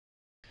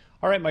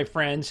All right, my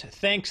friends,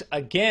 thanks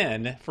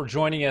again for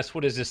joining us.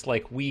 What is this,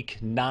 like week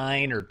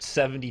 9 or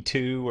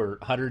 72 or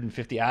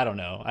 150? I don't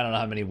know. I don't know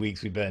how many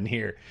weeks we've been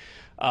here.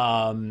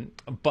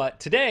 But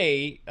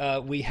today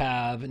we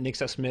have Nick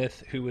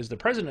Seth-Smith, who is the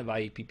president of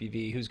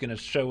IEPPV, who's going to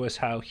show us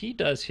how he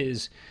does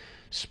his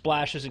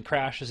splashes and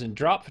crashes and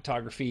drop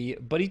photography,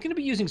 but he's going to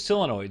be using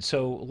solenoids.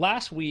 So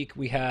last week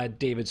we had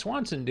David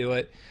Swanson do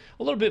it,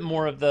 a little bit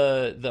more of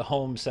the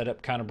home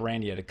setup kind of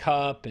brand. He had a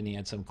cup and he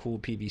had some cool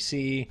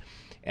PVC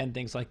and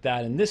things like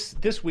that. And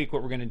this week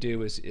what we're going to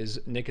do is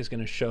Nick is going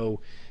to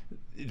show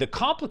the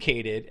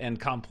complicated and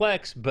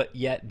complex but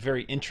yet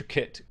very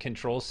intricate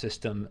control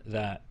system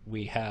that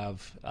we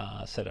have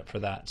set up for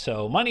that.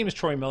 So my name is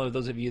Troy Miller.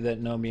 Those of you that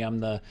know me,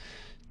 I'm the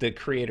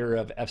creator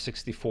of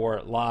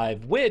F64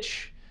 Live,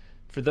 which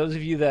for those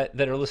of you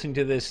that are listening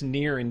to this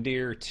near and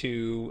dear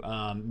to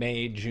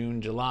May,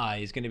 June, July,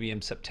 is going to be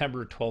in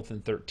September 12th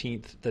and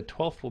 13th. The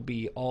 12th will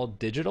be all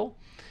digital,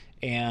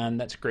 and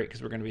that's great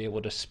because we're going to be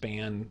able to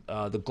span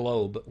the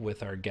globe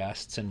with our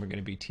guests, and we're going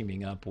to be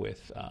teaming up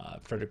with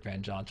Frederick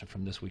Van Johnson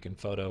from This Week in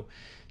Photo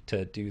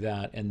to do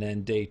that. And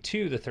then day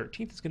 2, the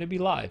 13th, is going to be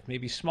live.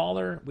 Maybe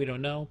smaller, we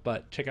don't know,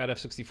 but check out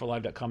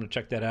f64live.com to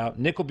check that out.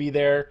 Nick will be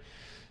there.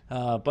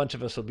 A bunch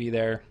of us will be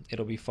there.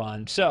 It'll be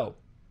fun. So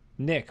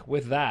Nick,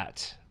 with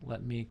that,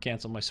 let me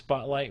cancel my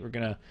spotlight. We're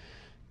going to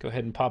go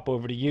ahead and pop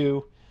over to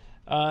you.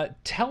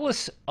 Tell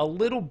us a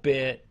little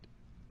bit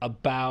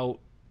about,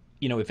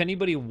 if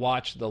anybody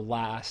watched the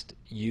last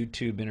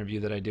YouTube interview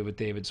that I did with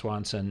David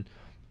Swanson,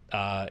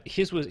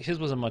 his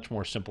was a much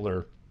more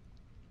simpler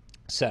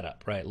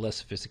setup, right? Less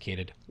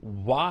sophisticated.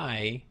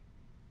 Why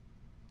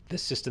the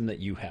system that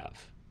you have?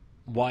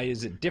 Why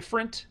is it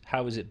different?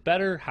 How is it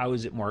better? How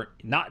is it more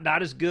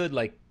not as good?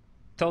 Like,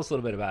 tell us a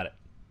little bit about it.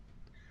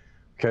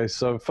 Okay,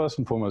 so first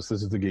and foremost,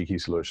 this is the geeky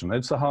solution.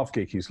 It's the half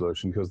geeky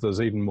solution because there's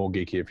even more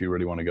geeky if you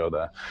really want to go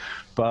there.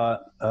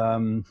 But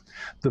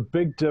the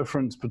big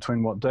difference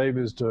between what Dave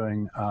is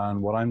doing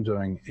and what I'm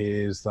doing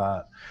is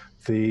that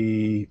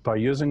by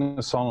using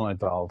a solenoid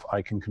valve,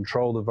 I can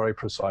control the very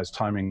precise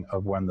timing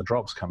of when the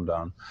drops come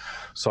down.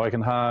 So I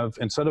can have,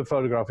 instead of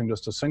photographing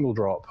just a single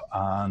drop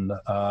and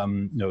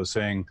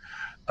seeing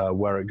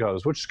where it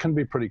goes, which can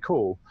be pretty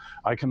cool,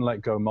 I can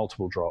let go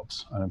multiple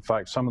drops. And in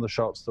fact, some of the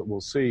shots that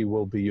we'll see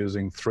will be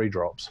using 3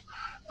 drops.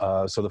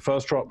 So the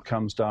first drop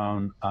comes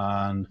down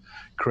and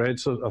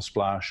creates a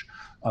splash,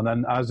 and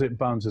then as it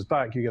bounces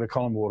back, you get a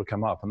column of water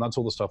come up, and that's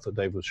all the stuff that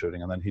Dave was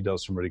shooting, and then he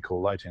does some really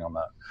cool lighting on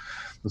that.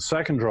 The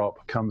second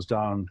drop comes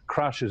down,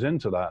 crashes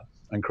into that,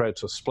 and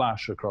creates a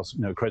splash across,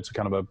 creates a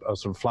kind of a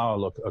sort of flower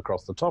look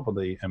across the top of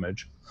the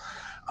image.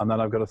 And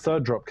then I've got a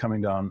third drop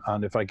coming down,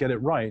 and if I get it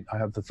right, I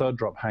have the third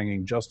drop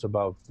hanging just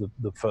above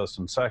the first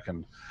and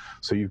second.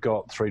 So you've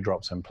got 3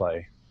 drops in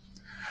play.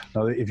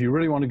 Now, if you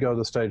really want to go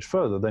the stage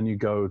further, then you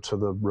go to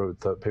the route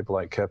that people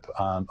like Kip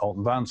and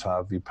Alton Vance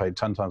have. You paid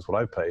 10 times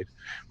what I've paid,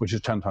 which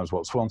is 10 times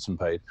what Swanson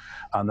paid,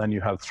 and then you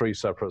have 3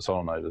 separate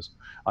solenoiders.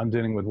 I'm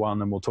dealing with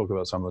one, and we'll talk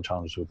about some of the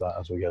challenges with that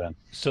as we get in.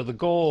 So the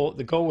goal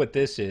with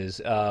this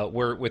is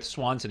we're with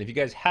Swanson. If you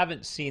guys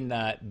haven't seen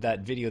that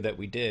video that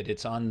we did,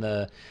 it's on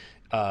the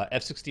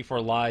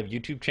F64 Live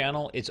YouTube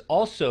channel. It's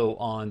also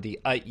on the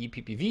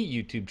IEPPV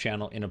YouTube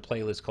channel in a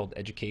playlist called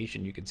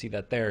Education. You can see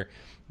that there.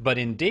 But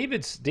in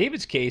David's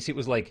case, it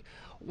was like,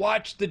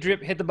 watch the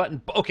drip, hit the button.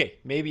 Okay,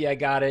 maybe I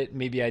got it,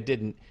 maybe I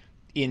didn't.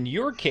 In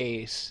your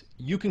case,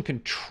 you can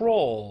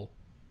control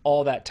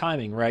all that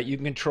timing, right? You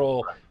can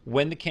control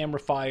when the camera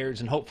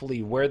fires and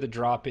hopefully where the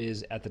drop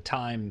is at the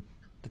time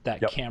that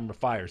Yep. camera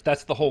fires.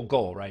 That's the whole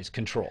goal, right? Is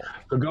control.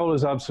 The goal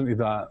is absolutely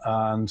that.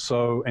 And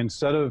so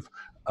instead of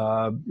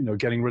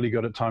getting really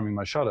good at timing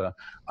my shutter,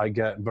 I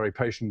get very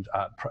patient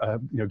at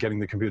getting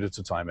the computer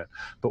to time it.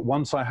 But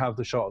once I have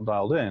the shot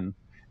dialed in,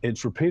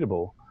 it's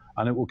repeatable,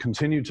 and it will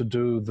continue to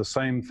do the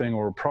same thing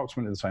or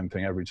approximately the same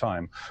thing every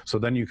time. So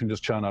then you can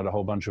just churn out a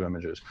whole bunch of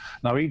images.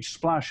 Now, each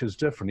splash is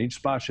different. Each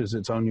splash is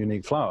its own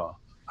unique flower.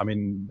 I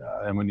mean,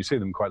 and when you see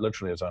them, quite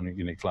literally, it's own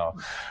unique flower.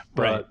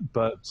 But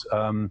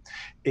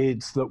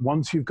it's that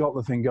once you've got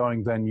the thing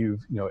going, then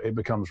it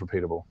becomes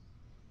repeatable.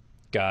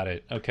 Got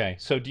it. Okay.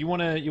 So do you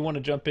want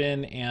to jump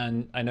in?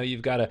 And I know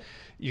you've got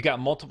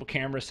multiple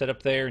cameras set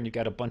up there, and you've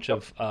got a bunch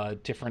of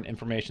different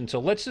information. So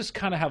let's just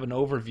kind of have an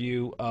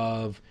overview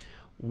of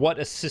what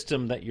a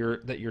system that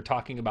you're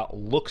talking about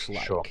looks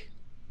like. Sure.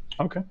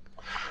 Okay.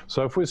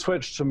 So if we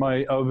switch to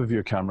my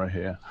overview camera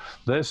here,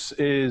 this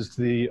is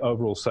the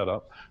overall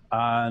setup.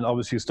 And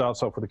obviously it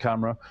starts off with a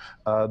camera.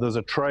 There's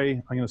a tray.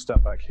 I'm going to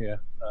step back here.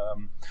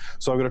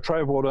 So I've got a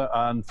tray of water,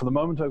 and for the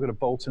moment I've got a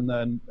bolt in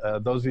there.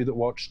 Those of you that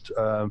watched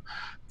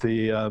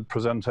the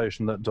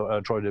presentation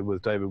that Troy did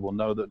with David will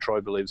know that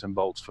Troy believes in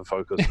bolts for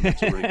focus, and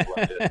it's a really cool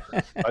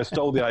idea. I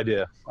stole the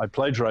idea. I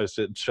plagiarized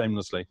it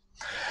shamelessly.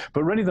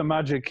 But really the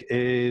magic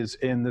is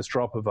in this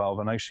dropper valve.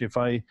 And actually, if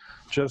I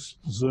just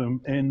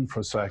zoom in for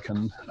a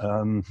second,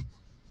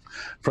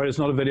 Fred, it's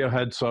not a video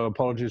head, so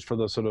apologies for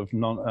the sort of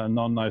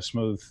non-nice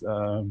smooth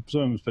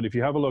zooms. But if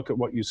you have a look at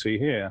what you see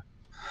here,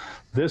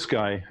 this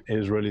guy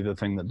is really the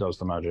thing that does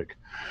the magic.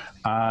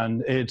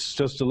 And it's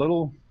just a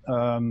little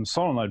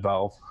solenoid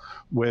valve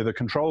with a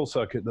control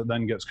circuit that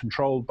then gets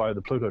controlled by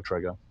the Pluto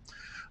trigger.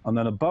 And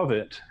then above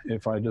it,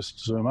 if I just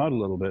zoom out a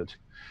little bit,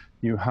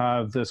 you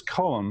have this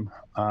column,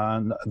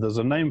 and there's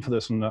a name for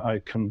this, and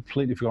I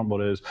completely forgot what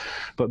it is.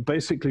 But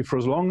basically, for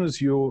as long as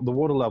the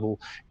water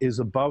level is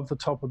above the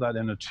top of that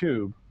inner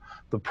tube,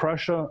 the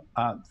pressure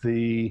at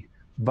the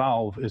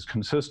valve is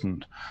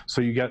consistent.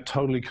 So you get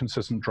totally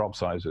consistent drop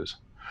sizes.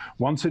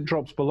 Once it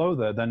drops below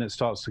there, then it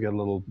starts to get a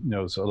little,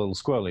 it's a little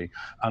squirrely.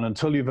 And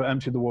until you've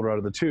emptied the water out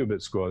of the tube,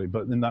 it's squirrely.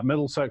 But in that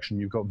middle section,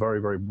 you've got very,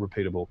 very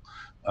repeatable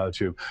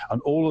tube.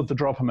 And all of the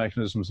dropper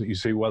mechanisms that you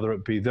see, whether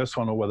it be this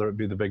one or whether it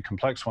be the big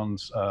complex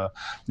ones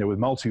with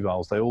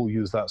multi-valves, they all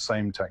use that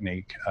same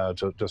technique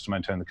just to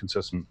maintain the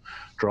consistent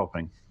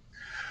dropping.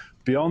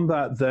 Beyond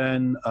that,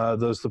 then,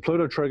 there's the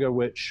Pluto trigger,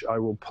 which I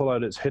will pull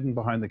out. It's hidden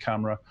behind the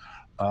camera.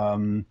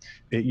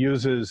 It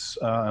uses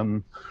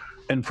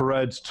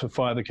infrared to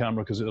fire the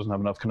camera because it doesn't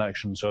have enough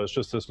connection. So it's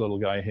just this little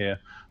guy here.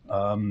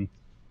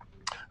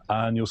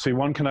 And you'll see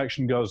one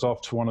connection goes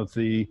off to one of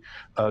the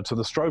to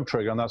the strobe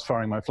trigger, and that's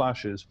firing my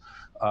flashes.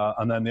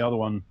 And then the other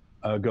one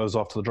goes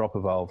off to the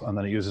dropper valve, and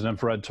then it uses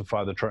infrared to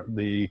fire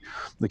the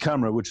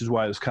camera, which is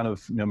why it's kind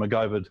of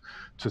MacGyvered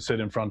to sit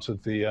in front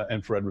of the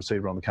infrared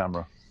receiver on the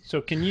camera. So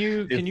can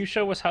you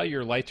show us how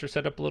your lights are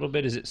set up a little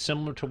bit? Is it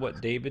similar to what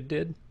David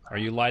did? Are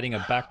you lighting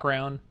a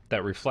background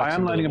that reflects? I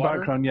am lighting a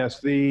background. Yes.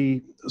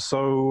 I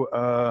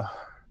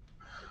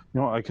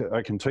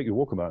can take you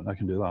walkabout. I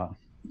can do that.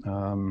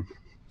 Well,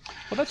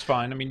 that's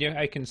fine. I mean, yeah,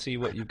 I can see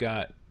what you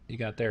got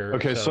there.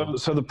 Okay, so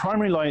the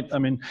primary light, I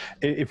mean,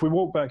 if we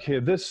walk back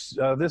here, this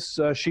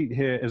sheet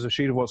here is a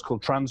sheet of what's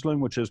called translume,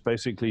 which is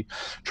basically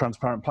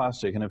transparent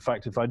plastic. And in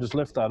fact, if I just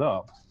lift that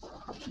up,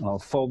 I'll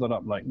fold that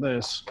up like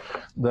this,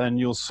 then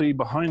you'll see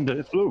behind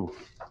it, you'll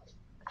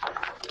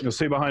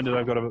see behind it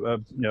I've got a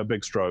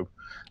big strobe.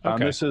 Okay.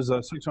 And this is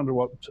a 600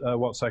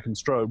 watt second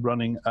strobe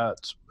running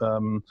at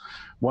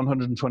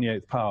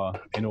 128th power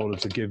in order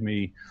to give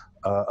me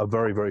a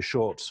very, very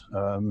short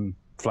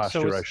flash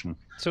duration.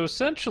 So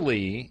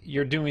essentially,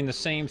 you're doing the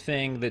same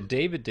thing that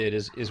David did,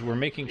 is we're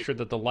making sure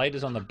that the light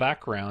is on the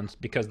background,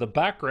 because the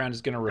background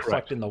is going to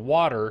reflect Correct. in the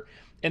water,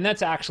 and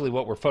that's actually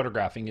what we're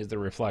photographing, is the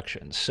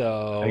reflection.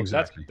 So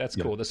exactly. that's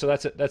cool. So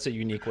that's a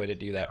unique way to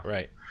do that,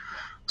 right?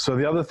 So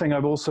the other thing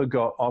I've also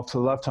got off to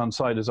the left-hand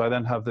side is I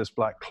then have this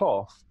black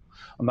cloth,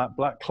 and that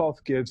black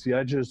cloth gives the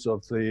edges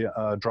of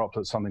the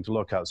droplets something to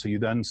look at. So you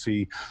then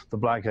see the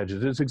black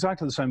edges. It's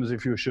exactly the same as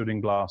if you were shooting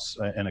glass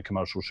in a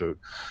commercial shoot,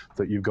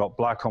 that you've got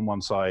black on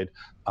one side,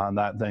 and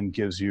that then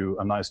gives you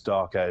a nice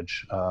dark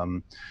edge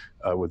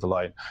with the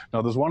light.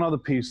 Now, there's one other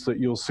piece that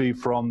you'll see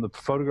from the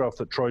photograph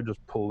that Troy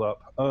just pulled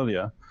up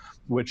earlier,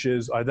 which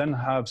is I then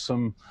have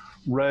some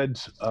red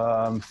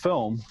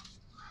film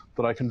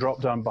that I can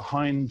drop down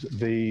behind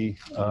the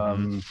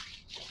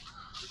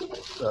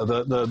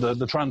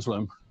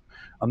translume,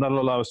 and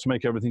that'll allow us to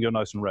make everything go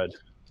nice and red.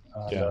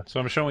 Yeah. So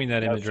I'm showing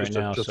that image right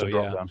now, so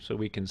down. so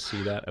we can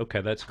see that.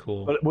 Okay, that's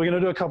cool. But we're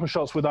going to do a couple of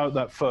shots without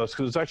that first,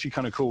 because it's actually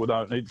kind of cool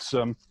without. It's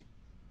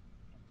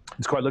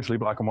quite literally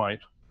black and white,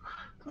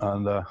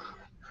 and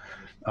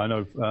I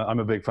know I'm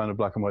a big fan of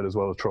black and white as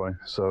well as Troy.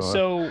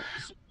 So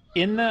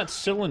in that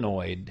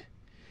solenoid,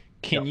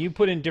 can you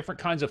put in different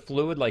kinds of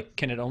fluid? Like,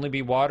 can it only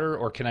be water,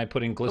 or can I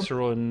put in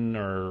glycerin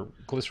or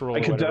glycerol?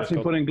 I can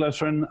definitely put in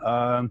glycerin.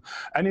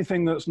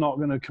 Anything that's not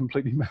going to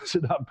completely mess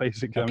it up,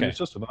 basically. Okay. I mean, it's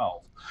just a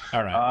valve.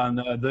 All right. And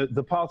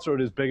the path through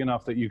it is big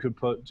enough that you could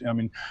put. I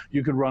mean,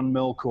 you could run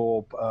milk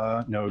or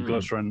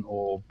glycerin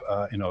or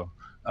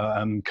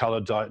and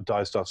colored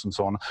dye stuffs and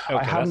so on. Okay,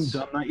 I haven't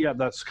done that yet.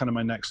 That's kind of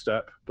my next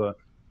step, but.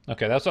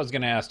 Okay, that's what I was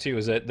going to ask too.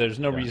 Is that there's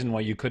no reason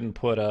why you couldn't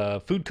put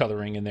food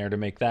coloring in there to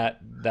make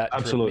that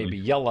drip maybe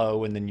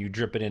yellow, and then you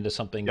drip it into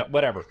something,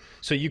 whatever.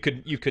 So you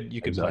could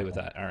play with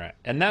that. All right,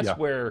 and that's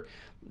where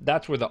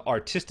the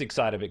artistic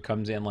side of it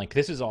comes in. Like,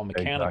 this is all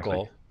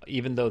mechanical,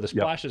 even though the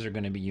splashes are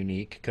going to be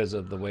unique because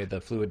of the way the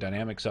fluid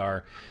dynamics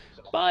are.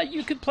 But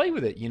you could play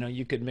with it.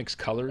 You could mix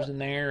colors in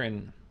there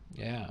and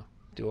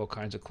do all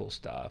kinds of cool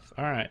stuff.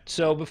 All right.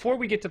 So before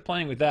we get to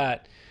playing with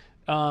that.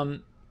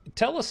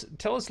 Tell us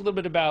a little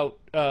bit about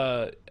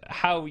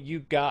how you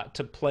got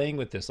to playing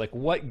with this. Like,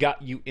 what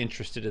got you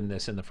interested in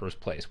this in the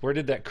first place? Where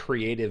did that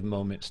creative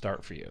moment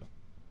start for you?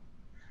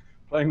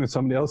 Playing with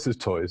somebody else's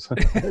toys.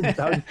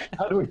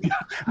 how do we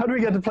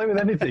get to play with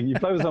anything? You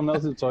play with someone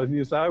else's toys and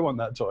you say, I want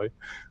that toy.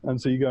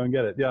 And so you go and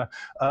get it. Yeah.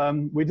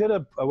 We did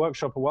a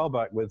workshop a while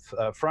back with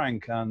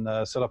Frank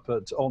and set up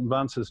at Alton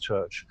Vance's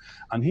church.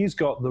 And he's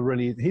got the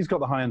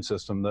high-end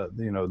system that,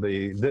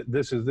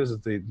 this is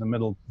the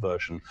middle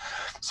version.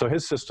 So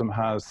his system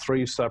has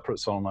 3 separate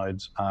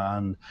solenoids,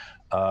 and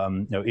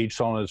each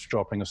solenoid is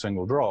dropping a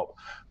single drop.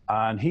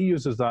 And he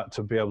uses that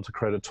to be able to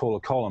create a taller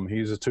column. He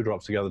uses 2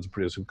 drops together to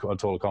produce a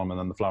taller column and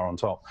then the flower on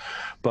top.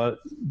 But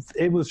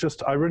it was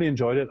just, I really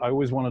enjoyed it. I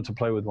always wanted to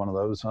play with one of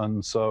those.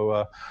 And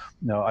so,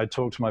 I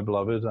talked to my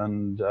beloved,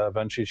 and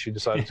eventually she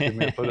decided to give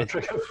me a Pluto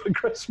trigger for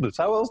Christmas.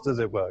 How else does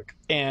it work?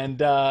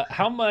 And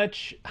how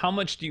much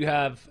do you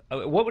have,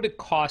 what would it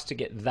cost to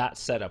get that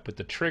set up with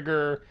the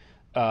trigger,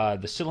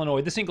 the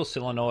solenoid, the single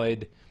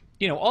solenoid,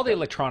 all the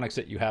electronics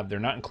that you have there,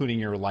 not including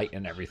your light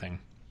and everything?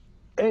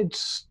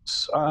 It's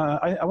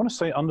I want to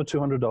say under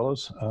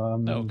 $200.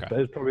 Oh, okay. But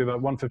it's probably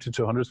about 150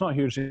 200. It's not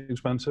hugely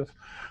expensive.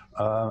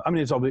 I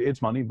mean,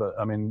 it's money, but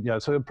I mean, yeah,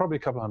 so probably a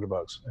couple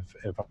 $100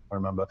 if I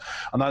remember.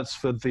 And that's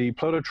for the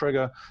Pluto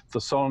trigger, the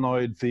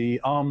solenoid,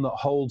 the arm that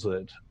holds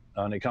it,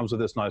 and it comes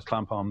with this nice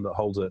clamp arm that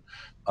holds it.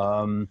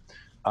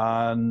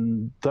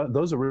 And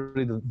those are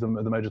really the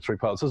major three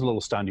parts. There's a little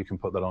stand you can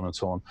put that on and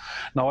so on.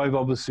 Now, I've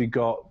obviously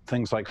got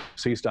things like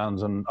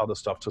C-stands and other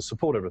stuff to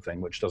support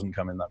everything, which doesn't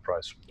come in that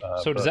price.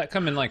 So does that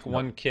come in like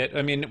one kit?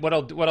 I mean, what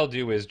I'll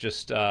do is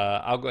just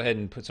I'll go ahead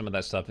and put some of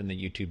that stuff in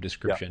the YouTube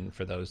description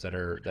for those that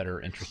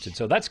are interested.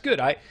 So that's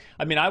good. I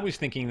mean, I was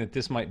thinking that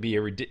this might be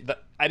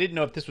I didn't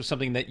know if this was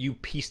something that you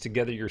pieced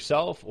together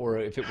yourself or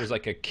if it was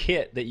like a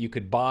kit that you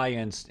could buy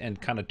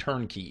and kind of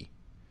turnkey.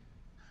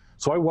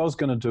 So I was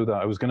going to do that.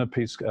 I was going to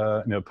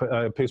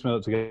piecemeal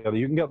it together.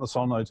 You can get the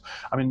solenoids.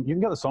 I mean, you can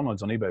get the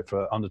solenoids on eBay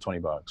for under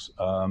 $20.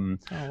 Oh,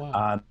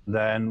 wow. And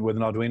then with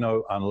an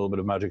Arduino and a little bit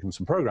of magic and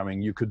some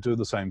programming, you could do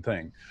the same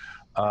thing.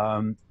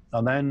 And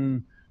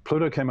then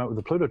Pluto came out with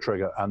the Pluto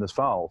trigger and this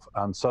valve,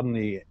 and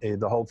suddenly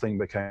the whole thing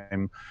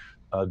became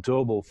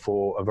doable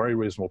for a very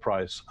reasonable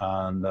price,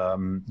 and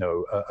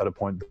at a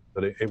point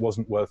that it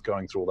wasn't worth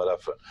going through all that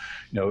effort.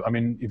 I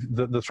mean,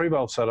 the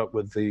 3-valve setup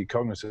with the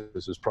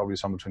Cognises is probably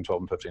somewhere between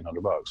 $1,200 and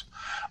 $1,500,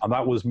 and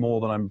that was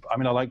more than I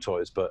mean, I like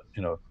toys, but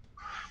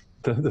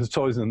there's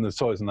toys and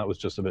that was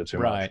just a bit too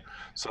much.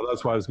 So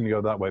that's why I was going to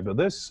go that way. But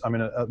this, I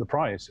mean, at the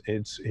price,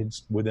 it's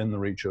within the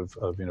reach of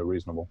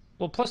reasonable.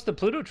 Well, plus the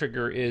Pluto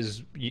trigger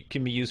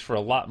can be used for a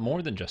lot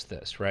more than just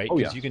this, right? Oh,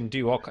 yeah. You can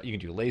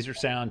do laser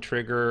sound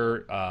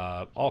trigger,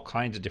 all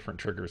kinds of different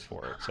triggers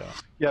for it. So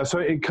yeah, so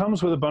it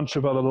comes with a bunch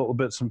of other little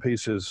bits and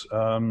pieces.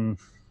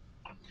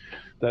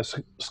 They're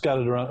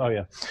scattered around. Oh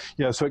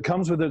yeah. So it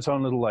comes with its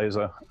own little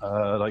laser,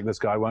 like this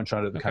guy. I won't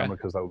show it at the camera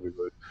because that would be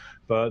rude.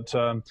 But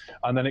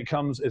and then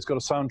it's got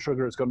a sound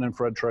trigger. It's got an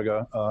infrared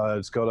trigger.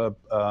 It's got a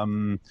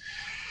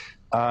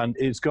and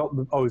it's got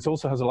it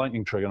also has a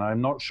lightning trigger. And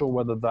I'm not sure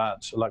whether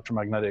that's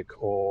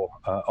electromagnetic or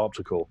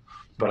optical.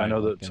 But right,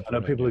 I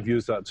know people have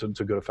used that to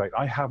good effect.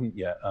 I haven't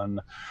yet. And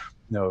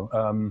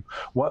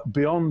what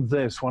beyond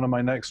this, one of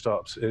my next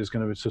stops is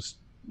going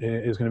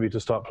to be to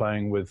start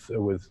playing with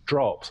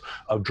drops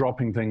of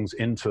dropping things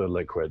into a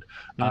liquid,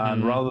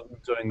 and rather than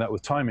doing that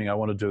with timing, I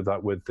want to do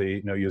that with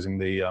using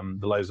the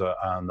laser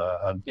and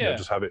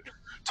just have it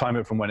time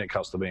it from when it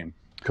cuts the beam,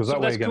 because that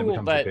way again it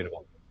becomes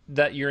repeatable.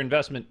 That your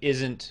investment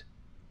isn't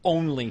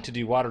only to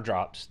do water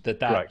drops.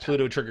 That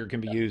Pluto trigger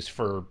can be used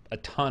for a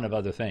ton of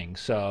other things.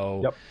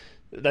 So.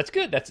 That's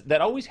good. That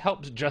always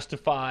helps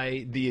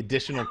justify the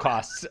additional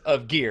costs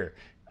of gear,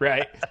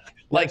 right?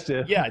 Like,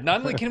 yeah,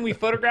 not only can we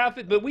photograph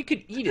it, but we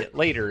could eat it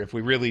later if we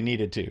really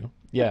needed to.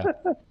 Yeah.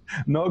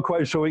 Not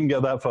quite sure we can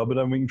get that far, but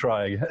then we can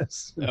try, I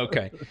guess.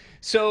 Okay.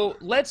 So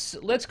let's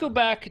go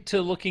back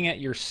to looking at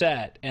your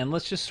set, and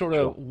let's just sort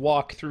of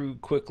walk through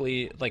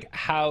quickly, like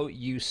how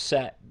you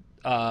set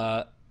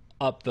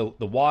up the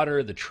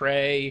water, the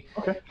tray,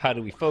 how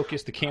do we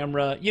focus the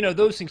camera,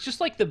 those things, just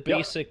like the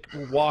basic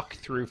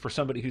walkthrough for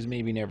somebody who's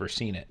maybe never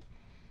seen it.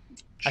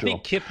 I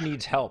think Kip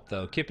needs help,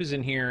 though. Kip is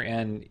in here,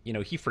 and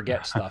he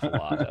forgets stuff a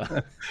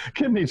lot.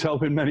 Kip needs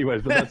help in many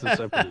ways, but that's a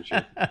separate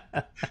issue.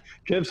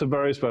 Kip's a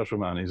very special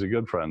man. He's a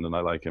good friend, and I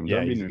like him.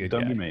 Yeah,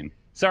 don't be mean.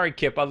 Sorry,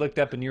 Kip. I looked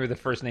up, and you were the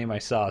first name I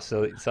saw,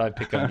 so I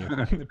pick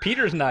on you.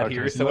 Peter's not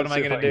here, so what am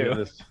I going to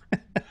do?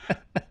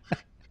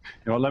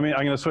 I'm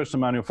going to switch to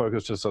manual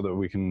focus just so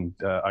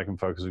that I can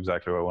focus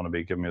exactly where I want to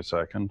be. Give me a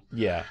second.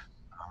 Yeah.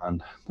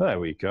 And there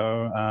we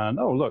go. And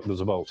oh, look,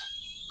 there's a bolt.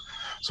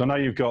 So now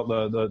you've got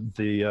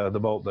the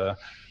bolt there,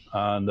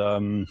 and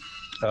I'm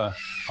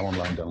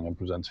online, darling. I'm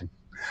presenting.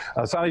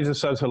 Sally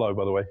just says hello,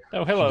 by the way.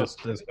 Oh, hello.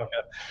 Just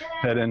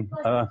head in.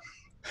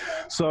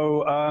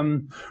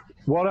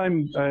 What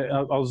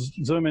I'll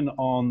zoom in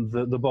on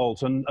the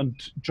bolt, and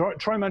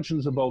Troy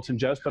mentions the bolt in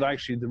jest, but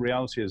actually the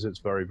reality is it's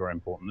very, very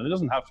important. And it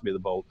doesn't have to be the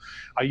bolt.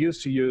 I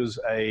used to use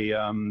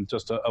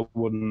just a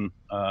wooden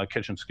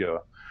kitchen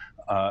skewer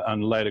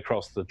and lay it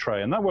across the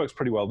tray, and that works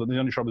pretty well. But the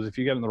only trouble is if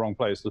you get it in the wrong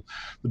place, the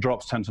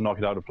drops tend to knock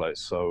it out of place.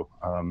 So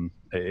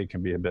it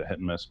can be a bit hit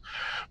and miss.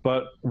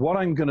 But what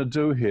I'm going to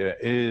do here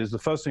is the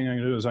first thing I'm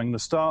going to do is I'm going to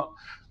start.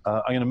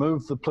 I'm going to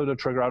move the Pluto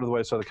trigger out of the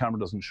way so the camera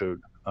doesn't shoot.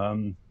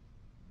 And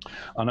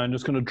I'm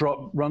just going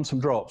to run some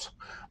drops.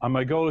 And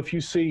my goal, if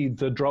you see,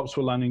 the drops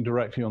were landing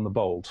directly on the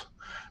bolt.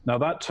 Now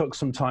that took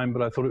some time,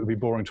 but I thought it would be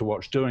boring to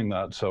watch doing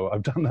that, so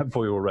I've done that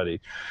for you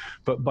already.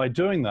 But by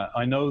doing that,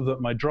 I know that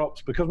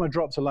because my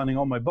drops are landing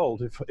on my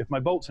bolt, if my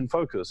bolt's in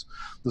focus,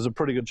 there's a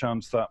pretty good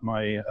chance that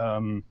my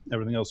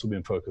everything else will be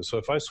in focus. So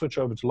if I switch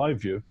over to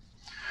live view,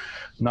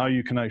 now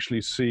you can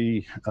actually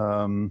see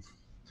the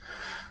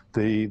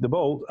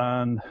bolt,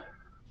 and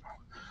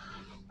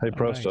hey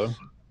presto. Nice.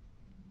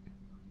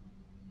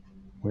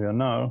 We are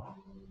now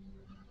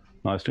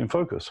nicely in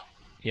focus.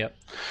 Yep.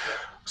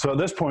 So at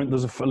this point,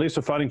 there's at least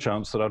a fighting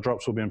chance that our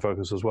drops will be in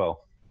focus as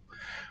well.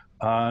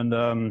 And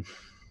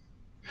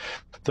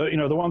The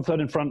 1/3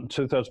 in front,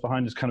 2/3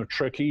 behind is kind of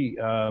tricky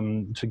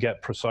to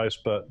get precise,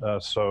 but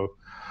so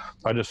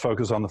I just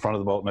focus on the front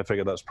of the bolt, and I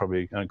figure that's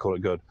probably, and call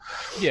it good.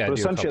 Yeah, but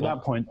do a essentially at couple.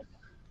 that point,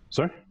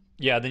 sorry?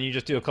 Yeah, then you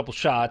just do a couple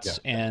shots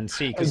and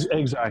see.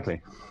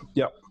 Exactly.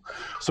 Yep.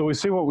 So we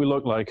see what we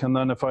look like, and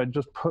then if I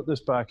just put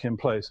this back in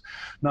place.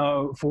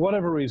 Now, for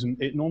whatever reason,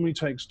 it normally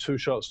takes 2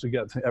 shots to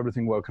get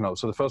everything woken up.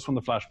 So the first one,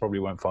 the flash probably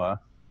won't fire.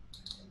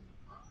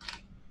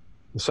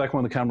 The second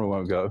one, the camera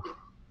won't go.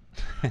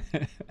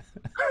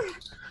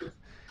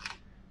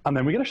 And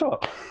then we get a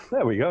shot.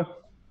 There we go.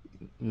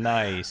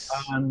 Nice.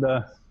 And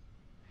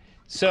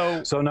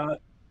so now,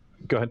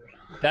 go ahead.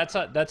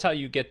 That's how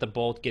you get the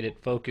bolt, get it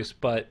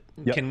focused. But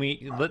can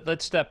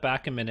let's step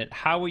back a minute.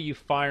 How are you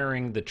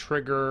firing the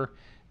trigger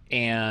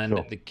and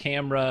the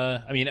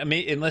camera? I mean,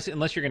 unless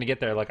you're going to get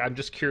there, like I'm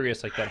just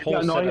curious, like that whole.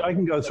 Yeah, no, setup. I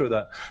can go through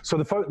that. So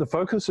the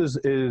focus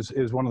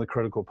is one of the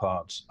critical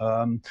parts.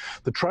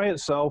 The tray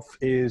itself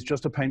is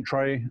just a paint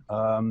tray,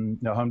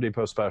 Home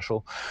Depot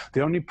special.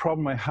 The only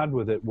problem I had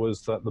with it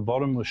was that the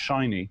bottom was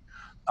shiny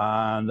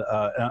and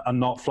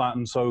not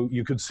flattened, so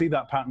you could see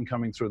that pattern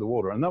coming through the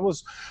water. And that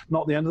was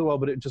not the end of the world,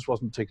 but it just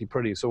wasn't particularly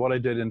pretty. So what I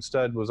did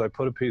instead was I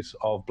put a piece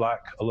of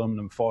black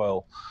aluminum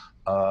foil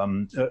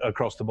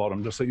across the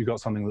bottom, just so you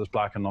got something that's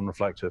black and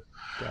non-reflective.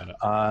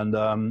 And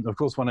of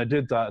course, when I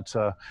did that,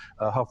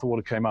 half the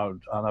water came out,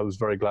 and I was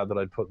very glad that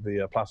I'd put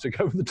the plastic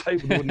over the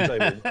table, the wooden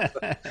table.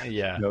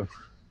 Yeah.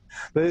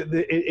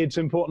 It's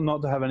important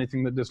not to have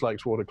anything that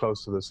dislikes water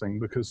close to this thing,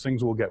 because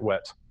things will get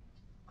wet.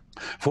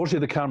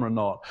 Fortunately, the camera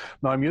not.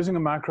 Now, I'm using a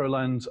macro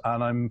lens,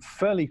 and I'm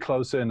fairly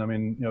close in. I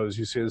mean, as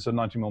you see, it's a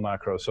 90mm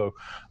macro, so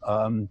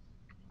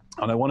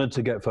and I wanted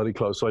to get fairly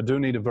close, so I do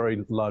need a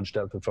very large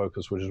depth of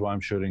focus, which is why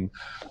I'm shooting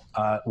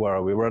at, where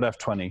are we? We're at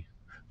f20.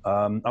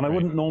 And I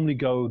wouldn't normally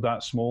go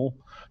that small,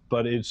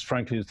 but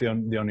frankly, it's the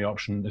only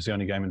option, it's the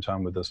only game in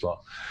town with this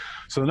lot.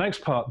 So the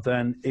next part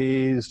then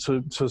is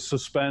to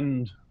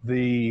suspend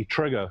the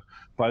trigger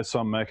by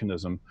some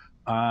mechanism.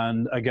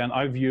 And again,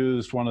 I've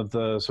used one of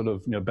the sort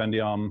of bendy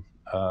arm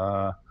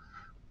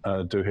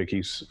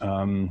doohickeys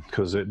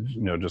because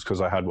just because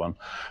I had one.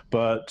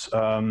 But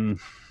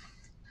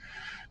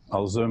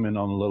I'll zoom in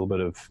on a little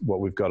bit of what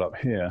we've got up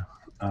here,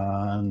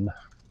 and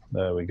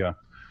there we go.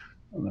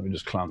 And let me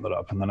just clamp that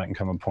up, and then I can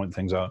come and point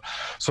things out.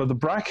 So the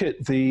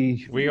bracket,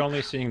 we're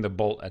only seeing the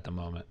bolt at the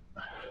moment.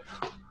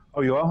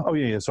 Oh, you are? Oh,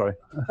 yeah, sorry.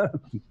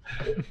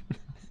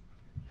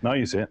 Now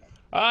you see it.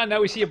 Ah,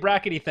 now we see a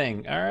brackety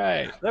thing. All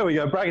right. There we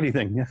go, brackety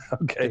thing.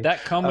 Okay. Did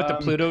that come with the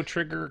Pluto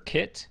trigger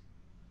kit?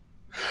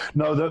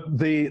 No,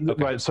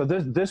 right. So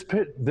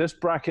this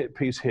bracket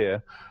piece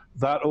here,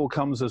 that all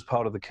comes as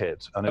part of the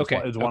kit, and it's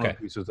one of the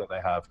pieces that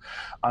they have.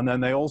 And then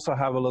they also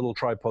have a little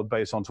tripod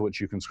base onto which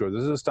you can screw.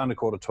 This is a standard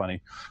quarter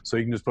 20, so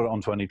you can just put it on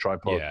 20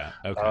 tripod. Yeah.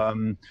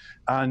 Okay.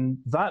 And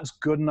that's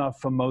good enough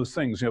for most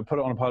things. Put it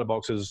on a pile of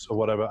boxes or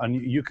whatever, and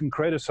you can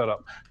create a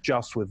setup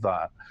just with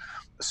that.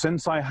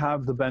 Since I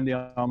have the bendy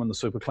arm and the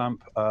super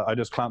clamp, I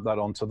just clamped that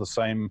onto the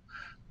same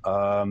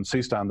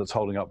C-stand that's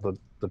holding up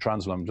the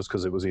translum, just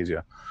because it was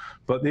easier.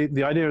 But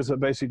the idea is that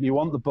basically you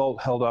want the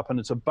bolt held up, and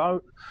it's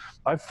about,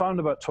 I've found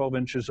about 12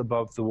 inches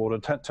above the water.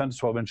 10 to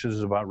 12 inches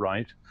is about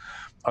right.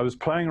 I was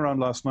playing around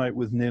last night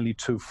with nearly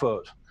 2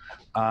 foot,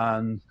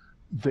 and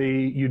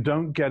you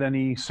don't get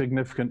any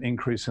significant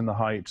increase in the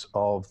height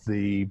of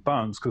the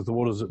bounce because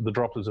the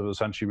droplets have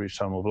essentially reached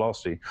terminal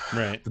velocity.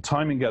 Right. The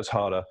timing gets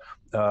harder.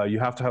 You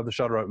have to have the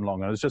shutter open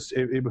longer. It's just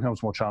it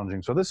becomes more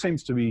challenging. So this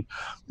seems to be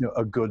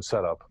a good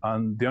setup,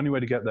 and the only way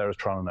to get there is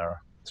trial and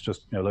error. It's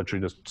just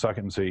literally just suck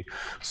it and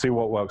see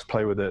what works,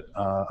 play with it,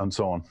 and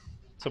so on.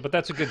 So, but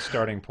that's a good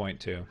starting point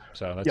too.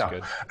 So that's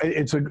good.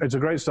 It's a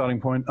great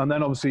starting point, and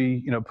then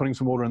obviously putting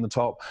some water in the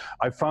top.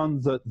 I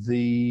found that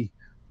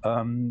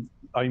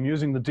I'm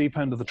using the deep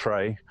end of the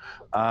tray,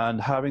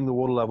 and having the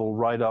water level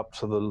right up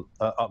to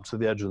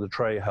the edge of the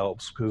tray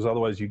helps, because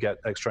otherwise you get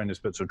extraneous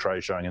bits of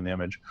tray showing in the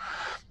image,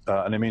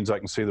 and it means I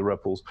can see the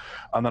ripples.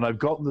 And then I've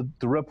got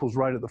the ripples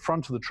right at the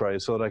front of the tray,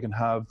 so that I can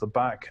have the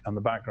back and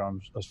the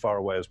background as far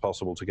away as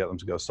possible to get them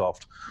to go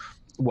soft.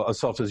 Well, as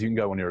soft as you can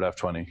go when you're at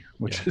f20,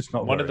 which is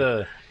not one of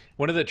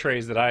the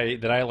trays that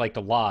I liked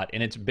a lot,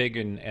 and it's big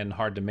and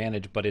hard to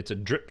manage, but it's a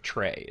drip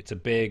tray. It's a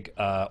big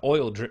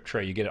oil drip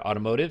tray. You get it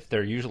automotive.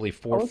 They're usually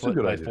 4 foot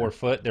by 4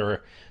 foot.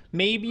 They're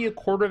maybe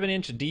 1/4 of an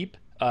inch deep,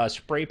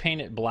 spray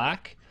painted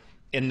black,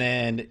 and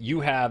then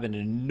you have an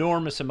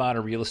enormous amount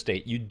of real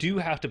estate. You do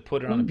have to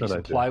put it on a piece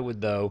of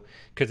plywood, though,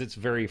 because it's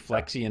very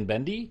flexy and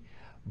bendy.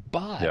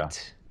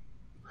 But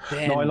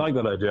no, I like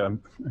that idea.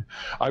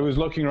 I was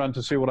looking around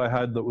to see what I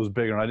had that was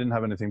bigger, and I didn't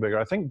have anything bigger.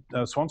 I think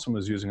Swanson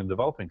was using a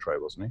developing tray,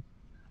 wasn't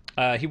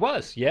he? He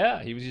was,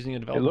 yeah. He was using a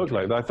developing tray. It looked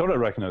like that. I thought I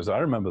recognized that. I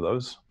remember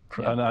those.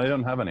 Yeah. And I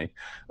don't have any.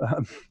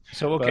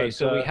 So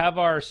so we have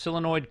our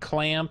solenoid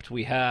clamped.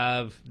 We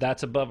have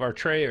that's above our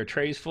tray. Our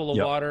tray's full of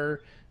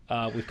water.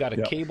 We've got a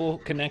Yep. cable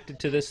connected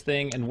to this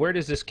thing. And where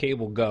does this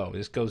cable go?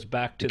 This goes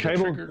back to the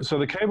trigger? So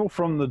the cable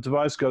from the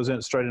device goes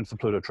in straight into the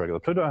Pluto trigger. The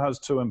Pluto has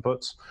two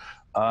inputs,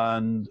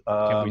 and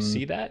Can we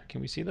see that?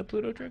 Can we see the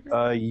Pluto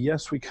trigger?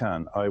 yes, we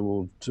can.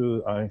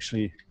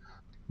 Actually,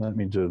 let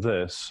me do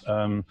this.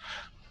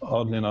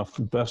 Oddly enough,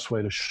 the best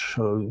way to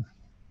show.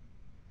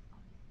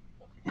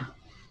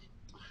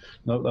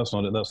 No, that's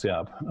not it. That's the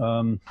app.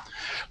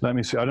 Let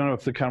me see. I don't know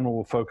if the camera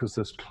will focus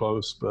this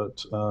close,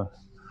 but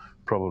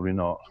probably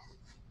not.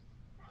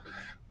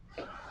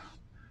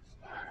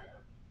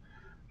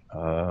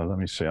 Let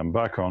me see. I'm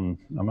back on.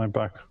 Am I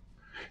back?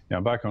 Yeah,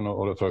 I'm back on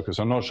autofocus.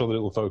 I'm not sure that it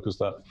will focus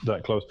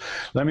that close.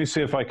 Let me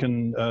see if I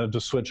can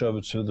just switch over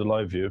to the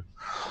live view,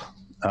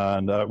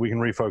 and we can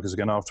refocus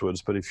again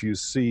afterwards. But if you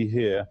see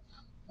here,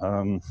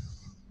 you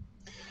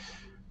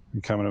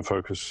come in and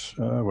focus.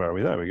 Where are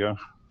we? There we go.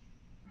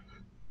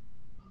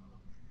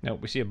 No,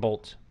 we see a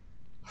bolt.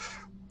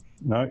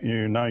 Now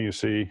you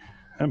see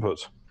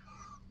inputs.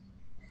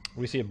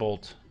 We see a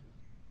bolt.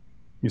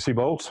 You see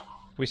bolts?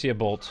 We see a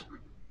bolt.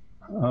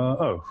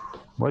 Oh,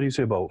 why do you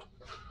see a bolt?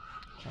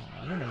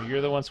 I don't know.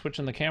 You're the one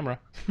switching the camera.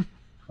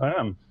 I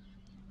am.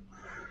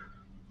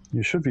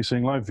 You should be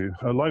seeing live view.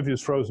 Live view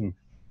is frozen.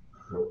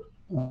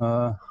 In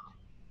a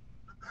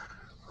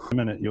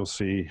minute, you'll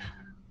see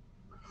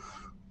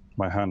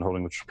my hand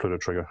holding the Pluto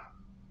trigger.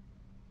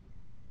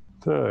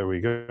 There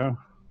we go.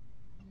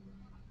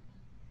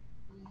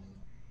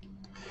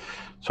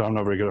 So I'm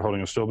not very good at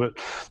holding it still, but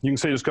you can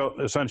see it's got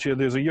essentially,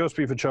 there's a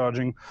USB for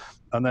charging,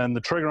 and then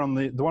the trigger on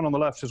the one on the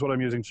left is what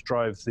I'm using to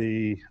drive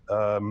the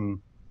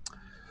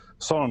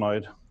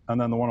solenoid,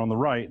 and then the one on the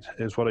right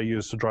is what I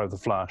use to drive the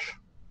flash.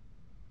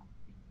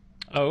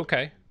 Oh,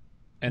 okay.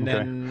 And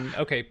then,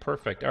 okay,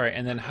 perfect. All right,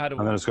 and then how do?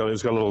 And then it's got a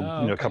little,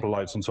 a couple of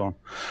lights and so on.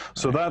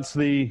 So that's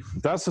the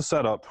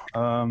setup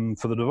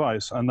for the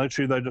device, and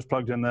literally they just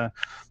plugged in their,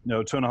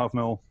 2.5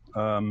 mil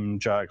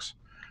jacks,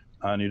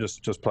 and you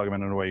just plug them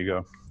in and away you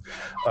go.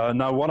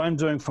 Now, what I'm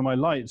doing for my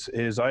lights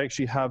is I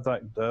actually have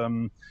that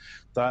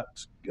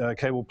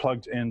cable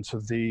plugged into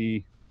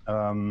the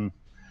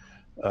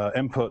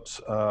input,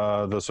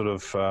 the sort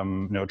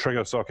of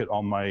trigger socket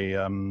on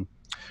my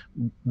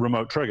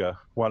remote trigger,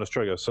 wireless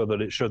trigger, so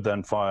that it should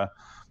then fire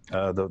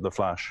the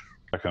flash.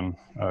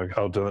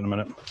 I'll do it in a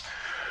minute.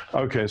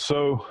 Okay,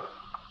 so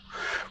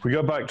we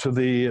go back to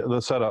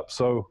the setup.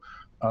 So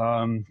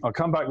I'll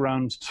come back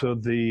round to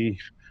the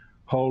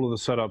whole of the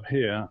setup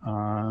here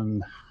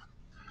and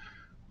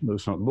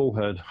loosen up the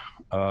bullhead.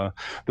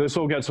 This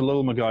all gets a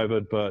little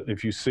MacGyvered, but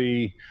if you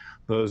see,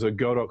 there's a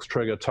Godox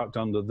trigger tucked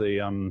under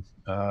the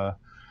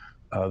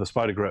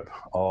spider grip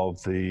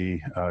of the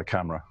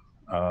camera,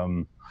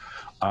 and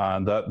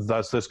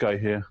that's this guy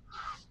here.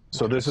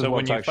 So this is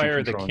when you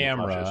fire the controlling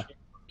camera.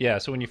 Yeah,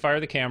 so when you fire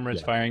the camera,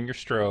 it's firing your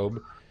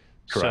strobe.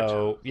 Correct.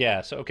 So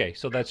yeah, so okay,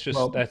 so that's just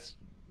that's.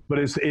 But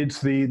it's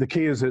the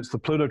key is it's the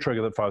Pluto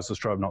trigger that fires the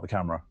strobe, not the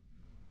camera.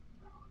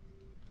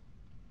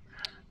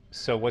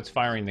 So what's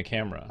firing the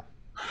camera?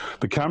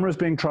 The camera is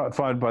being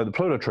fired by the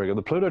Pluto trigger.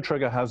 The Pluto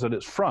trigger has at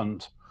its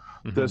front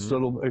this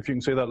little, if you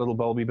can see that little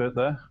bulby bit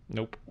there.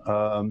 Nope.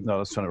 No,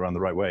 let's turn it around the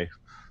right way.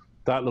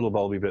 That little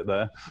bulby bit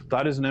there,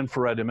 that is an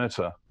infrared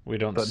emitter. We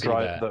don't see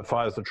that. That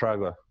fires the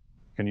trigger.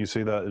 Can you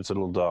see that? It's a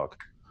little dark.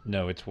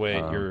 No, it's way,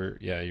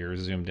 you're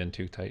zoomed in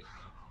too tight.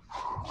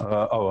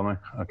 Oh, am I?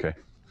 Okay.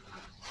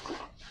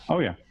 Oh,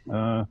 yeah.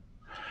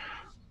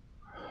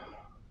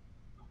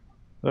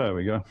 There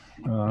we go.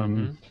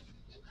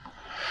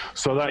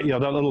 So that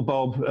little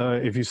bulb,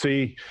 if you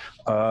see,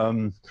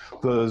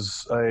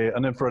 there's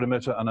an infrared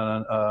emitter and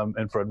an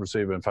infrared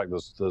receiver. In fact,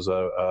 there's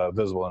a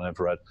visible and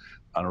infrared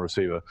and a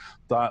receiver.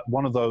 That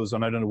one of those,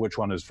 and I don't know which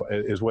one is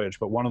which,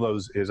 but one of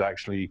those is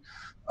actually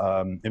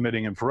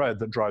emitting infrared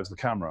that drives the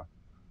camera.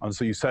 And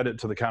so you set it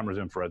to the camera's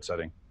infrared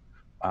setting,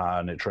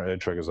 and it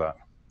triggers that.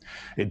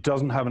 It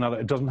doesn't have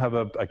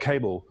a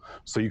cable,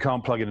 so you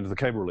can't plug it into the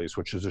cable release,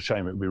 which is a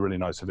shame. It would be really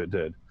nice if it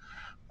did.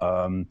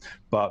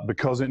 But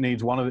because it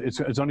needs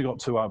it's only got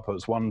two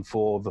outputs, one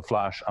for the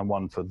flash and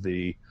one for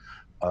the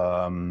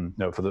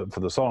for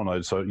the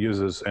solenoid. So it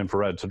uses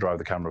infrared to drive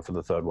the camera for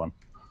the third one,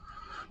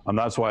 and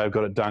that's why I've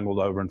got it dangled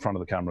over in front of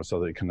the camera so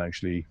that it can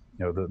actually,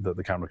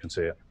 the camera can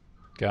see it.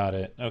 Got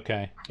it.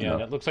 Okay. Yeah,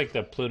 and it looks like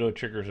the Pluto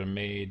triggers are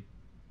made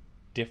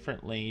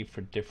differently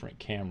for different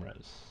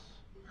cameras.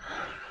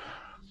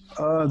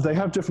 They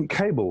have different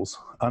cables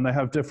and they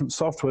have different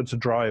software to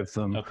drive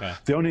them. Okay.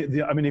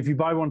 I mean, if you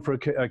buy one for a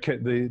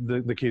kit,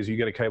 the key is you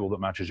get a cable that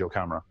matches your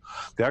camera.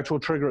 The actual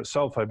trigger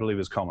itself, I believe,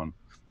 is common.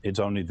 It's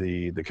only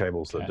the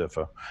cables that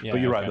differ. Yeah, but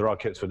you're right, there are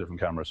kits for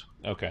different cameras.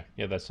 Okay.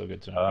 Yeah, that's so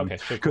good to know. Okay.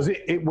 Because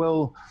it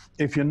will,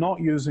 if you're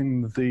not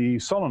using the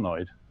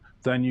solenoid,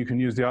 then you can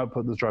use the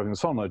output that's driving the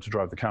solenoid to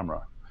drive the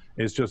camera.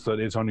 It's just that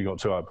it's only got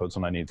two outputs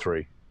and I need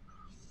three.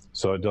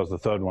 So it does the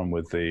third one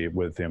with the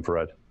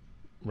infrared.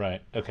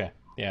 Right. Okay.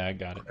 Yeah, I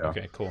got it. Yeah.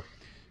 Okay, cool.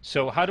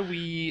 So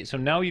so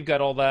now you've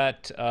got all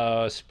that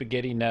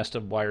spaghetti nest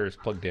of wires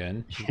plugged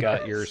in. You've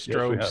got your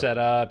strobe set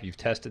up. You've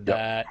tested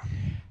that.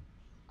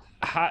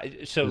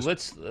 So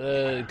let's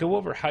go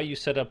over how you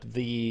set up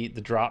the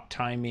drop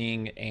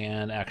timing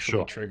and actually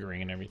Sure.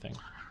 triggering and everything.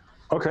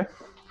 Okay.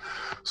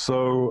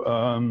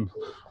 So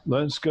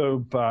let's go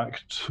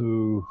back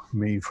to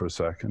me for a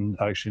second.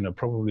 Actually, no,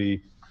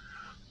 probably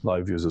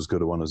live view is as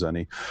good a one as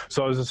any.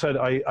 So as I said,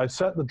 I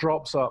set the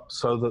drops up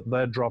so that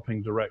they're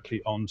dropping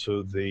directly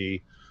onto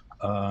the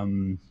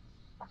onto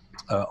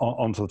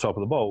the top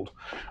of the bolt,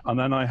 and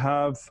then I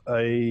have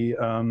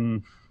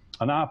an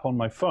app on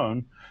my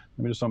phone.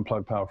 Let me just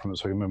unplug power from it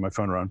so I can move my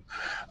phone around.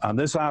 And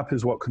this app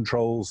is what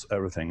controls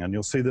everything. And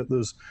you'll see that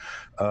there's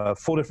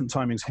 4 different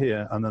timings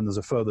here, and then there's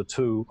a further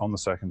 2 on the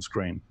second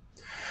screen.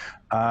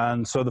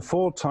 And so the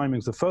 4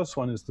 timings, the first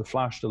one is the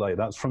flash delay.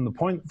 That's from the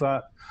point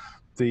that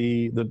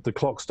the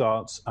clock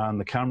starts and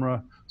the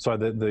camera,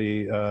 sorry,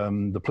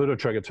 the Pluto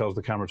trigger tells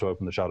the camera to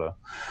open the shutter.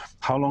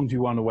 How long do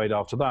you want to wait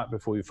after that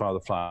before you fire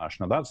the flash?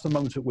 Now that's the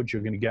moment at which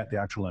you're going to get the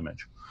actual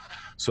image.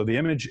 So the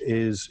image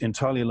is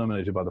entirely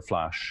illuminated by the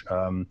flash,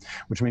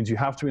 which means you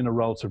have to be in a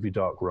relatively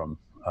dark room.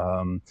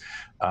 And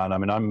I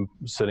mean, I'm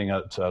sitting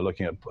at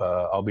looking at,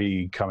 I'll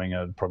be coming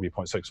at probably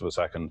 0.6 of a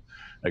second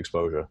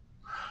exposure.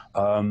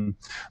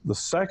 The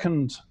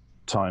second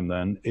time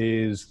then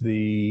is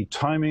the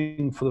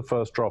timing for the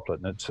first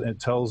droplet, and it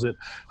tells it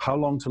how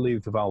long to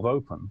leave the valve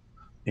open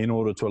in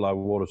order to allow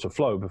water to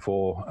flow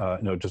before,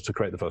 just to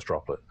create the first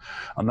droplet.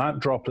 And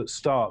that droplet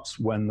starts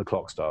when the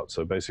clock starts.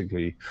 So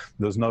basically,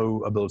 there's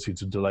no ability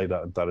to delay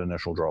that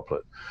initial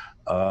droplet.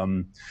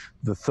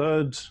 The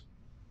third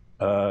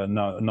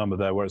number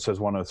there where it says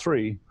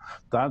 103,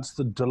 that's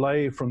the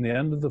delay from the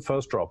end of the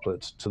first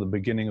droplet to the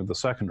beginning of the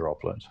second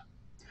droplet.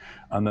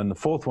 And then the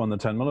fourth one, the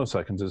 10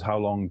 milliseconds, is how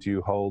long do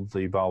you hold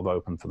the valve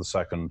open for the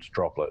second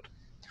droplet.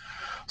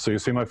 So you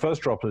see my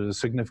first droplet is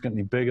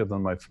significantly bigger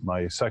than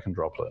my second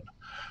droplet.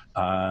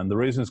 And the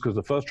reason is because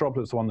the first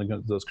droplet is the one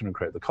that's going to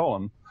create the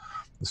column.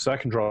 The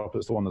second droplet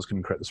is the one that's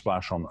going to create the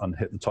splash on and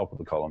hit the top of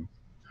the column.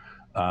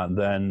 And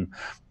then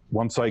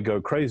once I go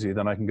crazy,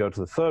 then I can go to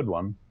the third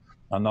one.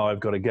 And now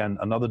I've got, again,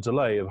 another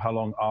delay of how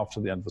long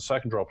after the end of the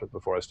second droplet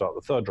before I start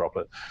the third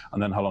droplet.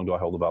 And then how long do I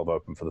hold the valve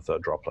open for the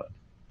third droplet?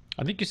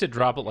 I think you said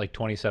droplet like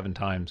 27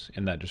 times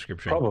in that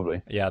description.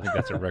 Probably. Yeah, I think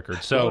that's a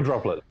record. So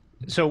droplet.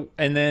 So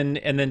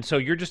so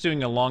you're just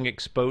doing a long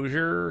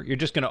exposure. You're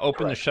just going to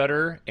open the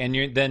shutter, and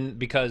you're then,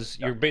 because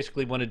you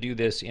basically want to do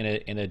this in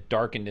a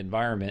darkened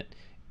environment,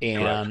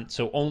 and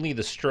so only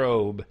the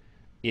strobe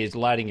is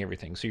lighting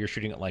everything. So you're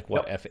shooting at like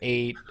what,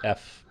 f8,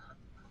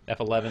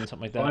 f11,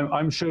 something like that.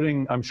 I'm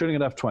shooting at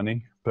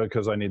f20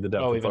 because I need the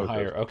depth of even focus.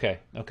 higher. Okay.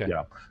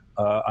 Yeah.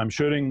 I'm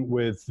shooting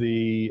with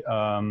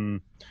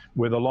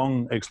with a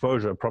long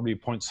exposure, probably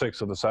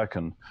 0.6 of a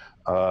second.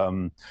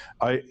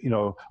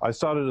 I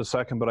started a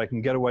second, but I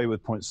can get away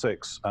with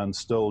 0.6 and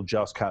still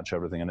just catch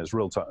everything, and it's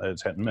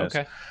it's hit and miss.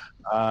 Okay.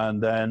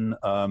 And then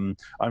I'm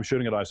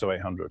shooting at ISO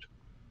 800.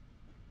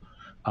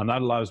 And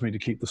that allows me to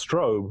keep the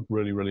strobe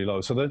really, really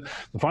low. So the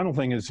final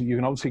thing is you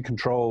can obviously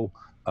control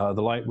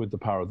the light with the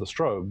power of the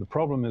strobe. The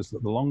problem is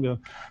that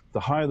the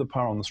higher the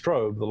power on the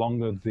strobe, the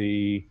longer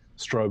the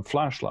strobe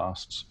flash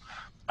lasts.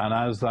 And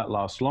as that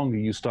lasts longer,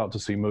 you start to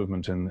see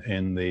movement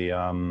in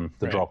the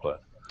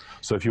droplet.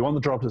 So if you want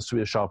the droplets to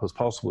be as sharp as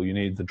possible, you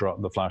need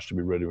the flash to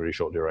be really, really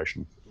short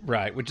duration.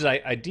 Right, which is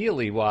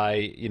ideally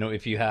why,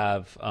 if you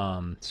have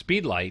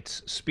speed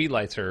lights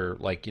are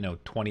like,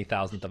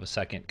 20,000th of a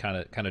second kind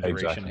of duration.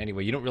 Exactly.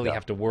 Anyway, you don't really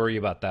have to worry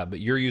about that,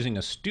 but you're using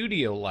a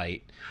studio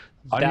light.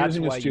 That's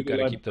why you got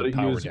to keep the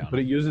power down. But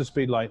it uses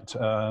speed light. A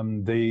lot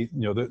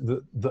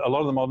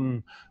of the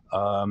modern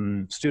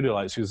studio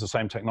lights use the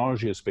same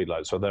technology as speed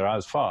light, so they're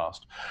as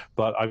fast,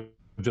 but I've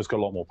just got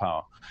a lot more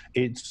power.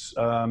 It's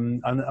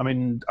and I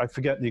mean, I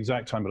forget the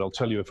exact time, but I'll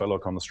tell you if I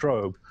look on the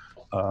strobe.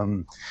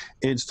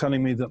 It's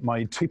telling me that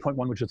my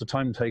T.1, which is the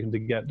time taken to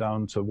get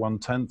down to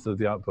 1/10 of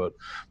the output,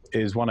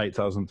 is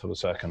 1/8000th of a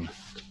second.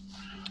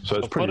 So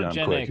it's pretty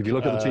damn quick. If you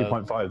look at the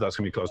T.5, that's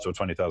going to be close to a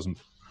 20,000th.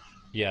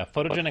 Yeah,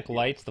 photogenic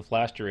lights, the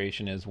flash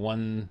duration is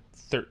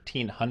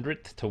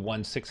 1/1300th to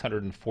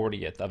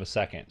 1/640th of a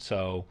second.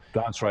 So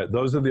that's right.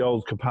 Those are the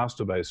old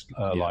capacitor-based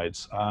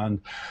lights,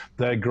 and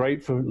they're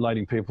great for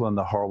lighting people, and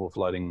they're horrible for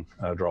lighting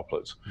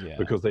droplets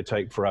because they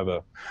take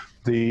forever.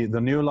 The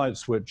new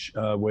lights, which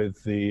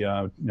with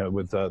the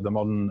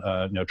modern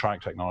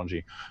track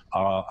technology,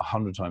 are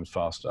 100 times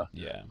faster.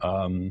 Yeah.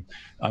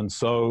 And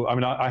so I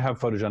mean, I have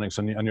photogenics,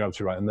 and you're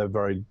absolutely right, and they're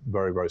very,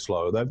 very, very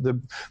slow.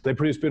 They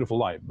produce beautiful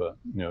light, but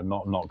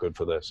not good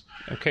for this.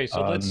 Okay,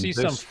 so let's see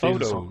some photos.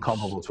 These are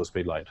comparable to a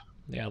speed light.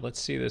 Yeah, let's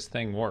see this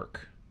thing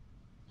work.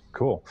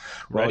 Cool.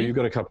 Well, you've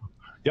got a couple.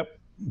 Yep.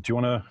 Do you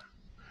want to?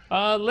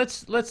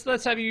 Let's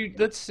have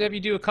you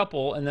do a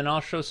couple, and then I'll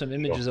show some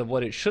images of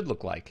what it should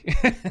look like.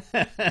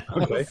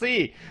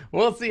 Okay.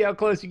 We'll see how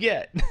close you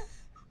get.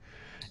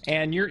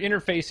 And you're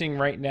interfacing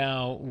right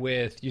now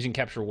with using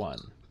Capture One.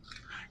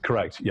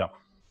 Correct. Yeah.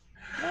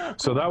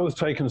 So that was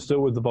taken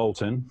still with the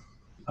bolt in,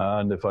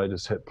 and if I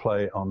just hit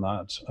play on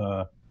that,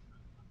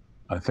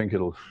 I think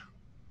it'll.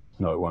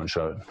 No, it won't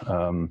show it.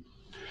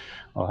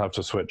 I'll have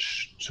to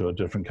switch to a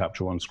different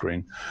Capture One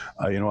screen.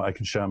 You know what? I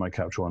can share my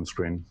Capture One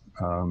screen.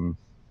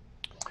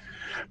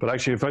 But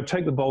actually, if I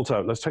take the bolt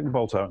out, let's take the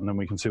bolt out, and then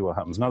we can see what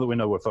happens. Now that we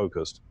know we're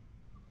focused.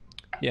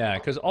 Yeah,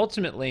 because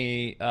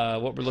ultimately,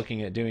 what we're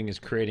looking at doing is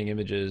creating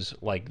images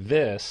like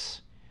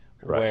this,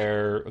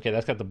 where, okay,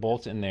 that's got the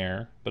bolt in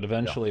there, but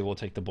eventually we'll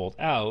take the bolt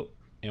out,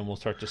 and we'll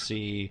start to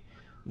see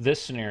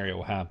this scenario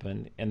will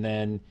happen, and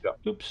then,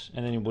 oops,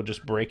 and then we'll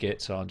just break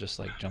it, so I'll just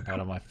like jump out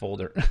of my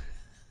folder.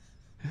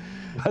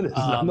 That is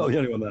not the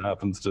only one that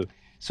happens to.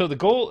 So the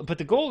goal, but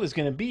the goal is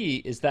going to be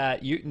is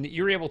that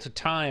you're able to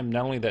time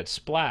not only that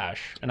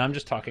splash, and I'm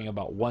just talking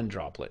about one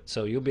droplet.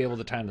 So you'll be able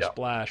to time the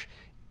splash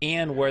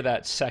and where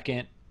that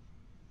second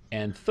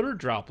and third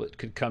droplet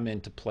could come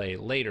into play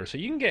later. So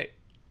you can get,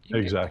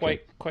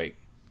 quite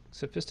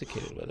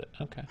sophisticated with it.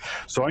 Okay.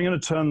 So I'm going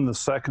to turn the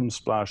second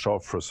splash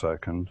off for a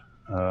second,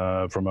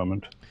 for a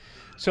moment.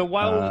 So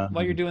while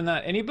you're doing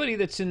that, anybody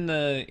that's in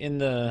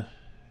the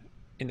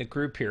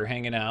group here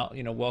hanging out,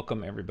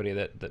 welcome everybody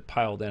that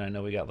piled in. I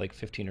know we got like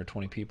 15 or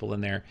 20 people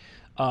in there.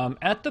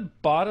 At the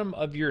bottom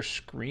of your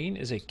screen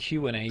is a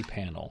Q&A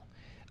panel.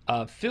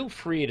 Feel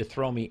free to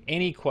throw me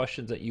any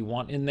questions that you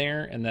want in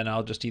there, and then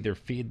I'll just either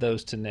feed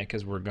those to Nick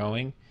as we're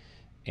going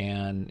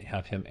and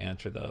have him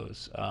answer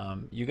those.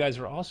 You guys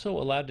are also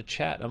allowed to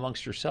chat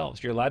amongst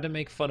yourselves. You're allowed to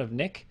make fun of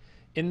Nick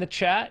in the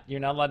chat. You're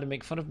not allowed to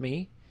make fun of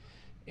me.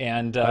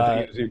 And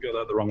I think you got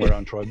that the wrong way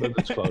around, Troy, but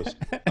it's close.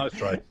 Nice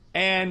try.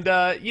 And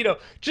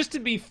just to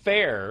be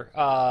fair,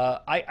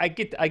 I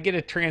get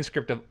a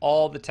transcript of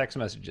all the text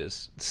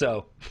messages,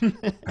 so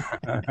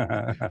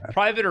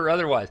private or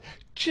otherwise,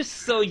 just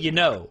so you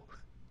know,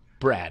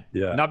 Brad.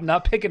 Yeah.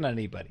 Not picking on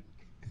anybody.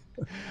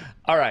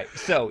 All right,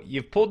 so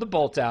you've pulled the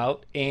bolt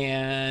out,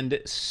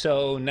 and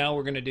so now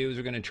we're going to do is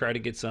we're going to try to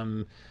get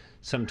some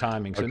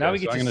timing. So now we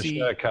get to see.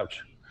 Share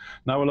Capture.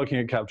 Now we're looking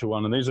at Capture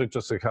One, and these are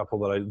just a couple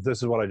that this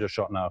is what I just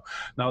shot now.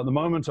 Now at the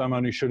moment, I'm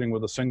only shooting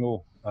with a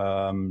single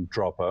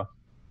dropper.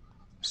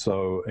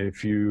 So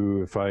if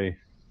I,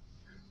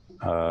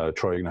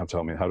 Troy, you're gonna have to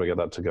help me. How do I get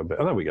that to go big?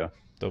 Oh, there we go.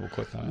 Double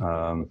click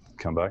on it.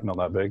 Come back, not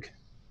that big.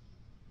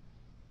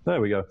 There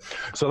we go.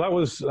 So that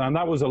was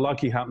a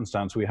lucky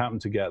happenstance. We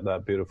happened to get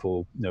that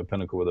beautiful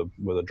pinnacle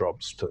with a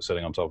drop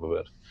sitting on top of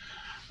it.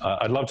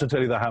 I'd love to tell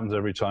you that happens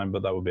every time,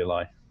 but that would be a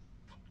lie.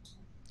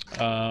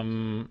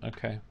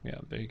 Okay, yeah,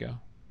 there you go.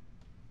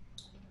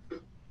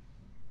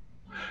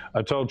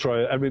 I told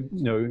Troy,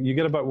 you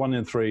get about 1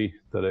 in 3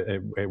 that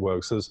it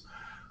works. There's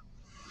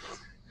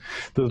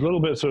a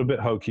little bit sort of a bit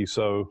hokey,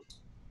 so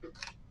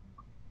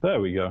there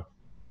we go.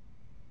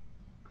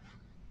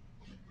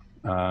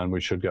 And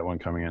we should get one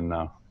coming in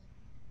now.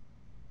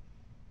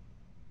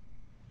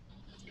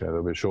 Okay,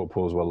 there'll be a short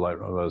pause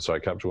while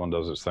Capture One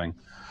does its thing.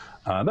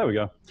 There we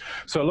go.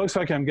 So it looks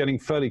like I'm getting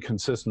fairly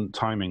consistent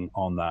timing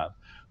on that.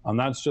 And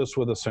that's just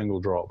with a single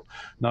drop.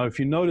 Now, if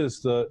you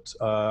notice that,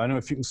 I don't know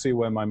if you can see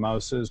where my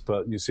mouse is,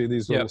 but you see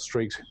these little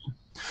streaks?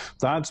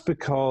 That's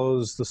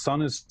because the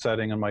sun is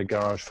setting and my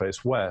garage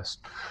face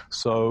west.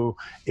 So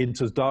it's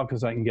as dark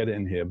as I can get it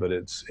in here, but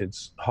it's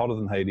hotter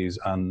than Hades,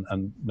 and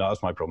no,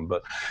 that's my problem.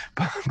 But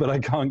I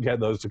can't get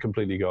those to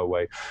completely go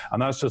away.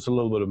 And that's just a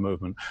little bit of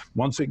movement.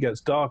 Once it gets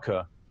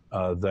darker,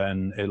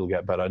 then it'll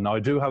get better. Now I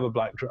do have a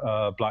black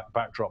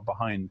backdrop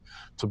behind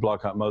to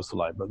block out most of the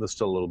light, but there's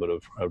still a little bit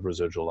of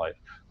residual light,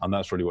 and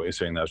that's really what you're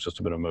seeing there. It's just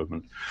a bit of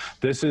movement.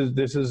 This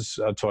is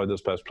a toy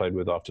that's best played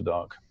with after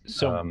dark.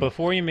 So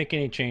before you make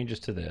any changes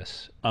to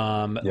this,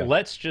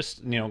 let's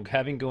just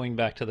going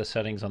back to the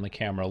settings on the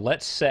camera.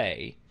 Let's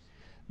say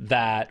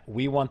that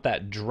we want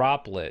that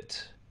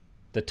droplet,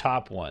 the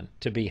top one,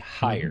 to be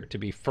higher, to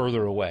be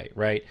further away,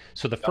 right?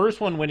 So the first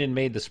one went and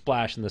made the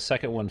splash, and the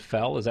second one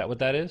fell. Is that what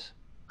that is?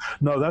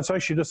 No, that's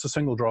actually just a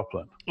single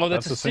droplet. Oh,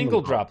 that's a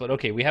single droplet.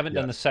 Okay, we haven't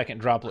done the second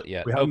droplet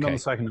yet. We haven't done the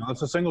second. No,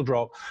 that's a single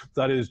drop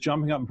that is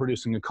jumping up and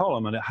producing a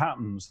column, and it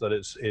happens that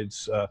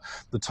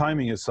the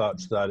timing is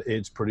such that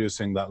it's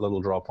producing that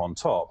little drop on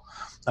top,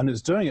 and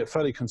it's doing it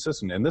fairly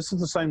consistently. And this is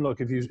the same look.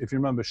 If you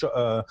remember,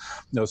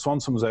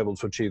 Swanson was able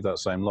to achieve that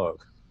same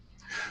look.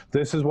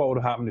 This is what would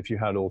have happened if you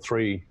had all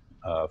 3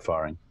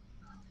 firing.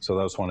 So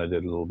that's one I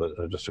did a little bit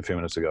just a few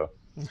minutes ago.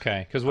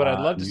 Okay, because what I'd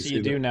love to see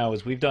you do now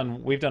is we've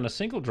done a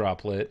single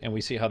droplet and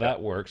we see how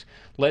that works.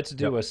 Let's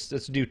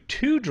do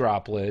 2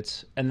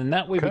 droplets, and then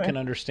that way we can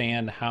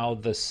understand how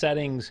the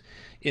settings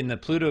in the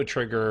Pluto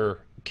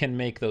trigger can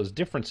make those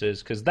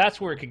differences, because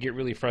that's where it could get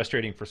really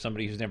frustrating for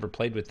somebody who's never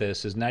played with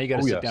this. Is now you got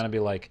to sit down and be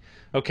like,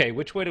 okay,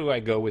 which way do I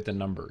go with the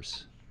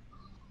numbers?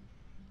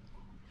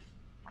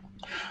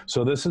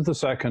 So this is the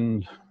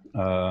second.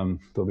 There'll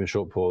be a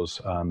short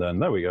pause, and then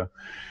there we go.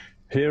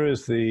 Here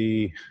is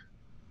the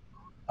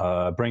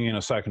bringing in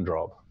a second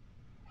drop,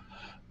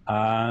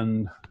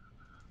 and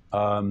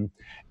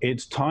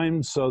it's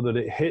timed so that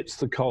it hits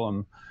the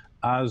column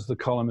as the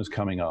column is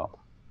coming up.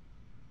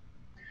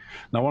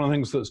 Now, one of the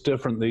things that's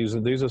different, these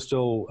are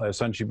still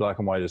essentially black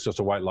and white. It's just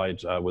a white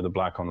light with a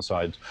black on the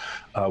sides.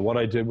 What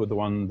I did with the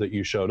one that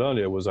you showed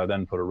earlier was I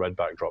then put a red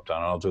backdrop down,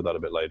 and I'll do that a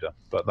bit later.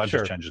 But that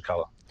just changes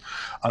color.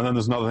 And then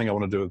there's another thing I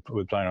want to do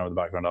with playing around with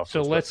the background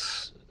afterwards. So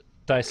let's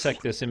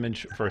dissect this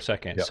image for a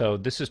second. Yep. So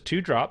this is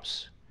 2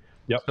 drops.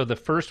 Yep. So the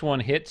first one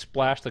hit,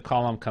 splash, the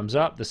column comes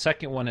up. The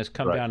second one has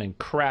come down and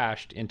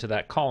crashed into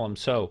that column.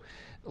 So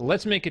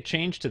let's make a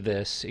change to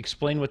this,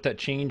 explain what that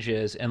change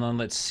is, and then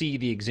let's see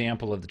the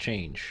example of the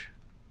change.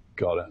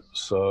 Got it.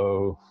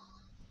 So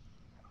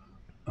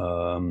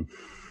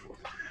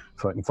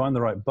if I can find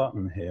the right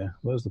button here,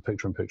 where's the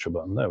picture-in-picture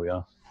button? There we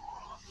are.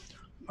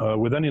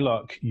 With any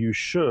luck, you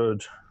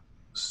should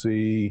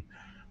see,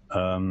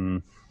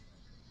 okay,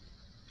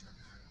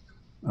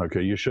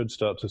 you should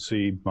start to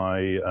see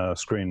my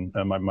screen,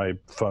 my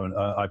phone,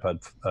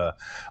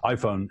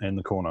 iPhone in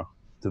the corner.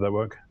 Did that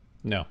work?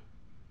 No.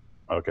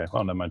 Okay,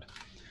 well, never mind.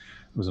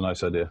 It was a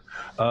nice idea.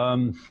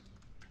 Oh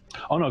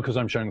no, because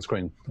I'm sharing the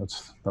screen.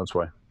 That's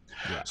why.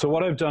 Yeah. So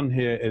what I've done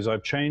here is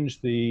I've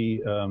changed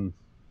the.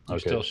 You're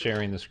still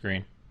sharing the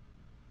screen.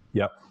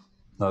 Yep,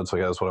 that's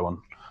okay. That's what I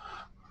want.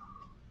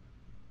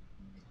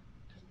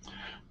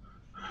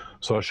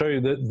 So I'll show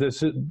you that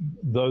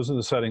those are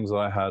the settings that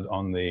I had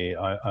on the.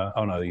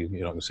 Oh no, you're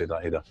not going to see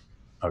that either.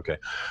 Okay.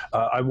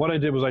 What I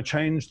did was I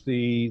changed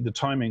the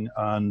timing,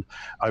 and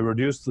I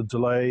reduced the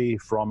delay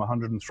from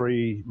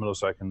 103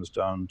 milliseconds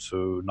down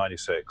to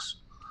 96.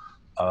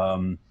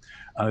 And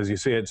as you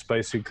see, it's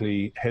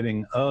basically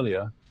hitting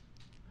earlier,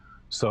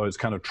 so it's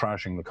kind of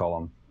trashing the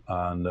column.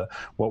 And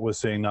what we're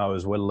seeing now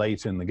is we're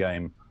late in the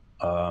game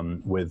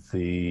with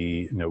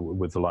the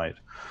light.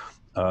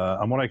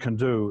 And what I can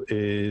do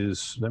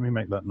is, let me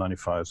make that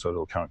 95 so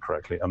it'll count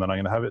correctly, and then I'm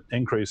going to have it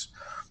increase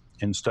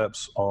in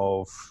steps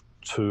of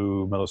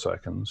 2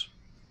 milliseconds.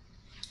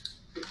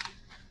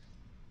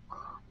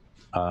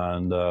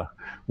 And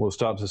we'll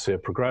start to see a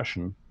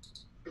progression.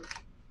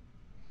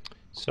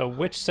 So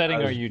which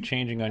setting are you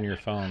changing on your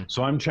phone?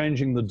 So I'm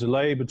changing the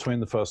delay between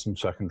the first and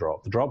second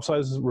drop. The drop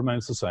size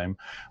remains the same.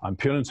 I'm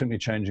purely and simply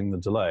changing the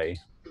delay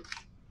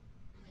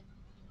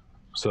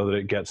so that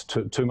it gets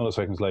 2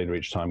 milliseconds later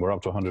each time. We're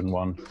up to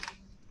 101.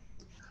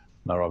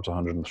 Now we're up to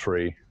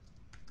 103.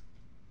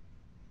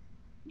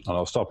 And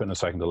I'll stop it in a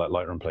second to let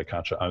Lightroom play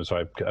catch up. I'm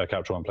sorry,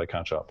 Capture One play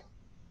catch up.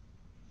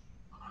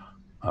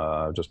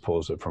 Just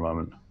pause it for a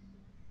moment.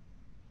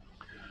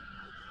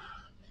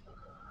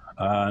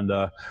 And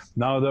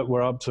now that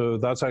we're up to,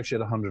 that's actually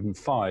at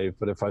 105,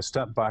 but if I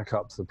step back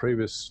up to the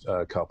previous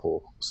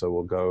couple, so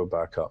we'll go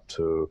back up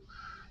to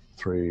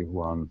 3,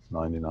 1,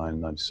 99,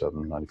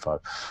 97, 95.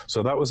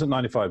 So that was at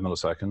 95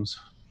 milliseconds.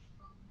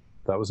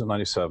 That was at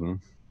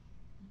 97.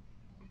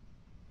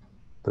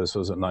 This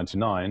was at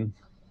 99.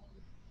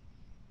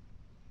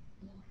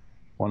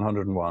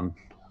 101,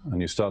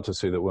 and you start to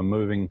see that we're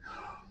moving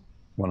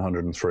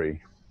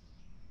 103,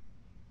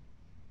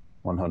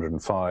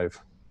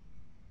 105.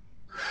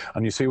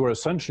 And you see we're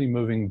essentially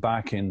moving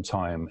back in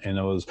time. In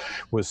other words,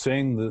 we're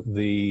seeing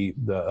the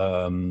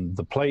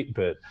plate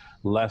bit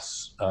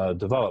less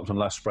developed and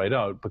less sprayed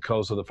out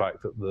because of the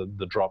fact that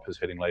the drop is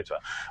hitting later.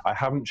 I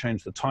haven't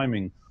changed the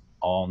timing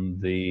on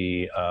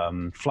the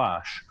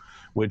flash,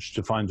 which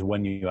defines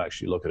when you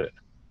actually look at it.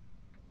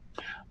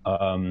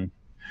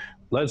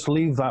 Let's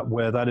leave that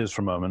where that is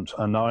for a moment.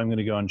 And now I'm going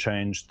to go and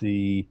change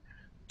the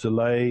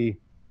delay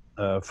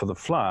for the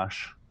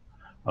flash,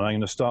 and I'm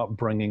going to start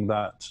bringing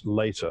that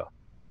later.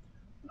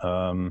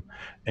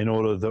 In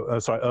order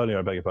that, sorry, earlier,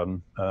 I beg your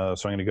pardon. So I'm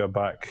going to go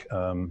back,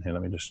 here,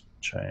 let me just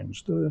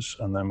change this,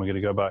 and then we're going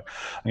to go back.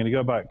 I'm going to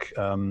go back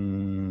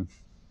 20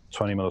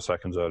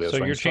 milliseconds earlier.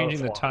 So you're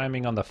changing the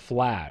timing on the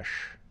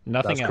flash,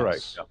 nothing else? That's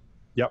correct,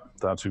 yep,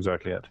 that's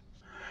exactly it.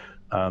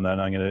 And then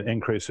I'm going to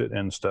increase it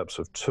in steps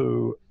of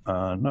 2.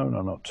 No,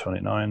 not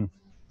 29.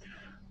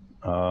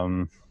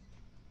 And,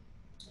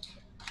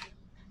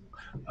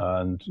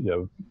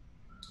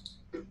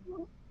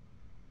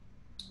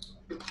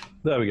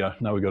 there we go.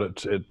 Now we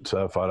got it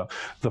fired up.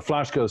 The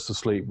flash goes to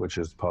sleep, which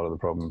is part of the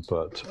problem,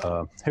 but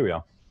here we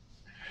are.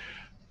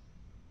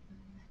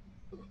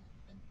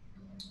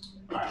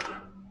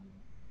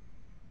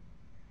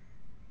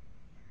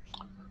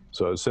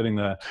 So it's sitting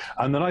there.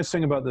 And the nice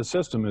thing about this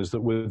system is that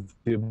with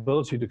the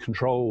ability to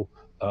control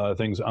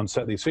things and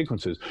set these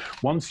sequences,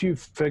 once you've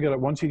figured out,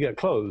 once you get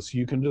close,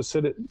 you can just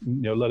sit it,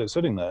 let it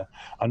sitting there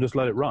and just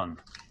let it run.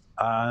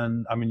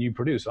 And I mean, you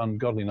produce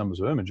ungodly numbers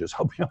of images,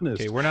 I'll be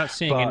honest. Okay, we're not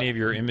seeing any of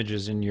your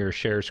images in your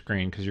share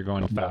screen because you're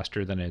going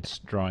faster than it's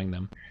drawing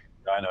them.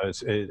 I know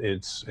it's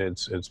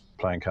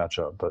playing catch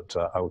up, but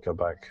I will go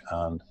back.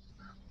 And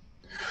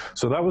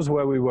so that was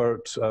where we were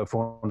at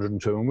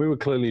 402, and we were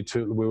clearly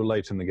we were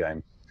late in the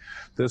game.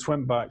 This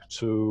went back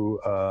to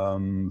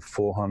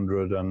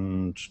 400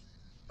 and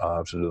I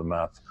have to do the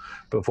math,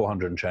 but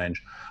 400 and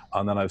change.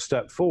 And then I've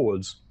stepped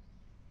forwards.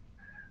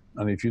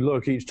 And if you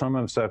look, each time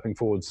I'm stepping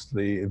forwards,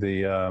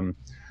 the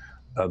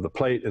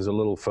plate is a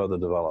little further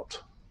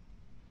developed.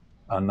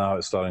 And now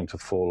it's starting to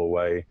fall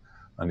away,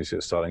 and you see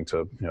it's starting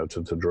to,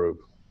 to droop.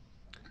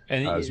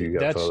 as you And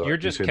get further. you're You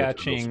just see the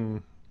tendrils.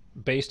 catching,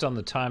 based on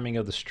the timing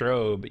of the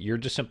strobe, you're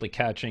just simply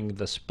catching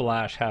the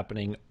splash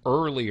happening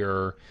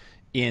earlier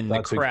in the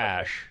That's exactly.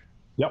 crash.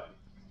 Yep.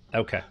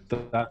 Okay.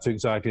 That's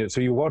exactly it.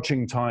 So you're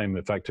watching time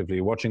effectively.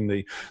 You're watching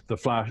the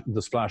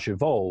splash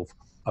evolve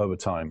over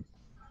time.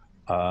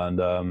 And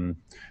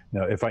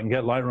if I can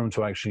get Lightroom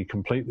to actually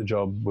complete the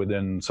job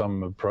within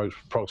some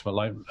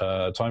approximate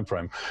time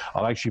frame,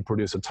 I'll actually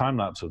produce a time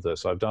lapse of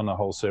this. I've done a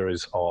whole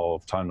series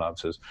of time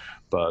lapses,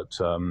 but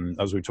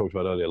as we talked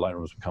about earlier,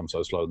 Lightroom's become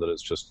so slow that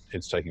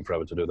it's taking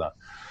forever to do that.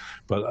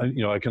 But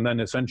I can then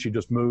essentially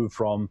just move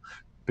from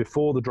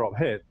before the drop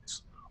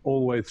hits all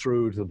the way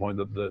through to the point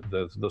that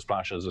the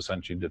splash has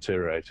essentially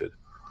deteriorated.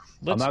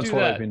 And that's Do what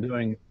that. I've been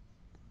doing.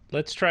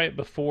 Let's try it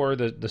before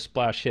the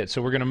splash hits.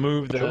 So we're going to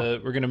move Sure.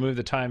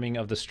 the timing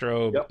of the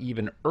strobe Yep.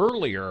 even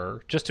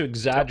earlier, just to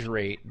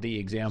exaggerate the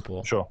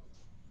example. Sure.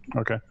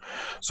 Okay.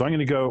 So I'm going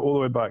to go all the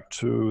way back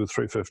to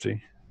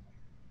 350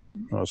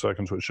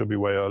 seconds, which should be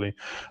way early,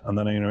 and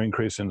then I'm going to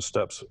increase in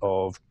steps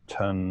of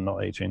 10,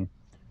 not 18,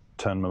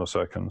 10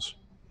 milliseconds,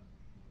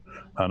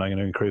 and I'm going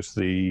to increase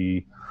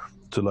the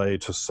delay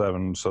to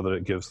 7 so that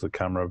it gives the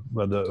camera,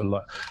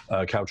 the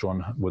capture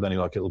one, with any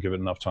luck, it'll give it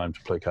enough time to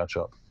play catch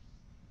up.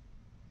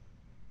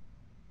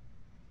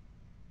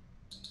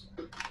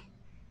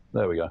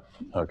 There we go.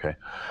 Okay.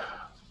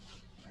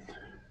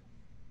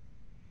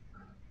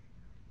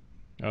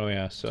 Oh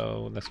yeah,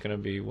 so that's going to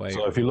be way.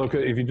 So if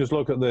you just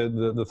look at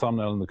the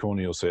thumbnail in the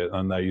corner, you'll see it,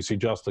 and there you see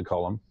just the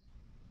column.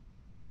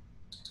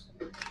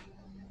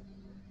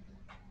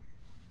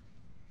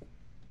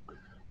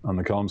 And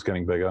the column's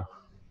getting bigger.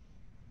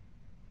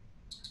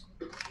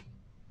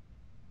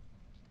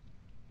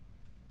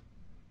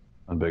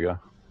 And bigger.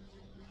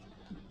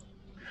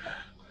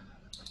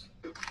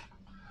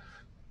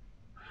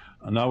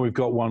 And now we've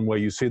got one where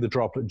you see the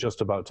droplet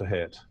just about to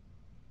hit.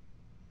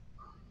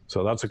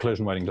 So that's a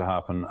collision waiting to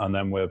happen, and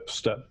then we're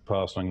step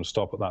past, and I'm going to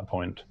stop at that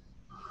point.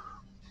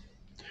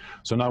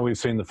 So now we've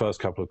seen the first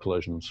couple of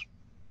collisions.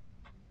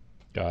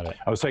 Got it.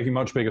 I was taking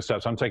much bigger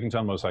steps. I'm taking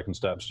 10 millisecond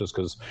steps just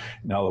because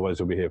otherwise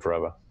we'll be here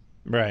forever.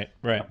 Right.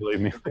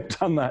 Believe me, I've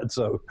done that.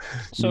 So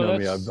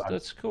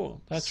that's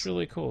cool. That's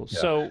really cool. Yeah,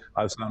 so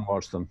I've sound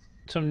watched them.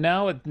 So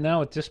now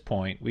at this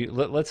point,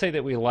 let's say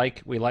that we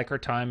like our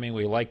timing,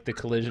 we like the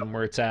collision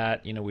where it's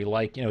at, we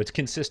like, it's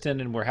consistent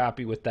and we're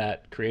happy with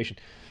that creation.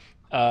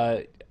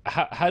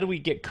 How do we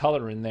get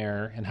color in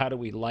there, and how do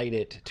we light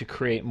it to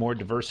create more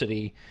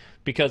diversity?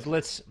 Because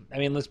let's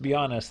be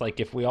honest, like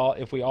if we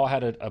all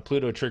had a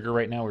Pluto trigger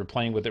right now, we're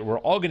playing with it, we're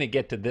all going to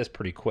get to this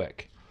pretty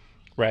quick,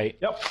 right?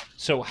 Yep.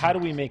 So how do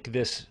we make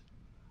this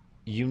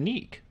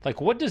unique?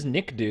 Like, what does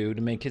Nick do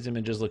to make his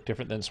images look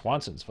different than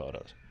Swanson's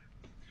photos?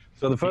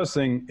 So the first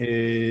thing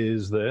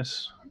is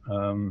this,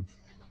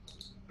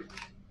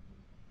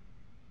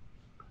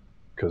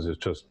 because it's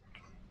just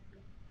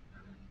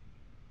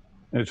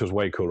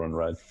way cooler in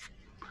red.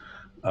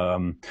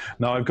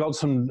 Now I've got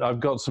some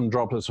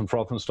droplets and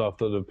froth and stuff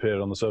that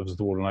appeared on the surface of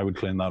the water, and I would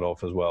clean that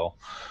off as well.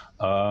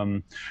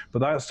 But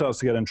that starts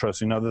to get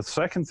interesting. Now the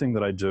second thing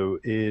that I do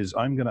is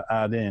I'm going to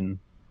add in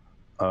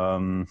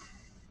a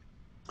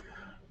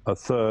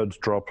third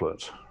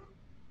droplet.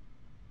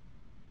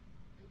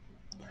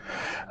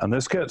 And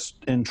this gets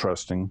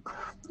interesting,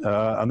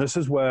 and this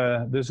is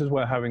where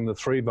having the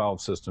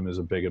 3-valve system is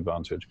a big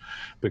advantage,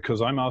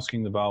 because I'm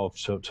asking the valve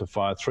to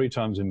fire 3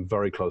 times in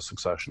very close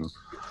succession,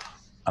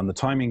 and the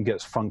timing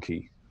gets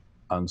funky,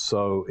 and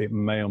so it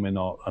may or may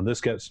not, and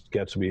this gets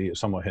to be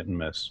somewhat hit and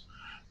miss.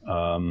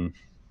 And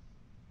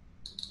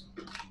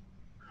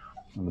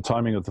the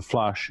timing of the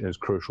flash is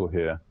crucial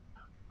here,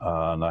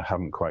 and I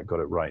haven't quite got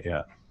it right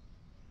yet.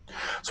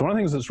 So one of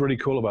the things that's really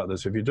cool about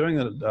this, if you're doing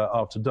it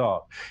after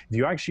dark, if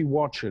you actually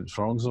watch it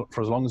for as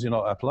long as you're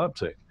not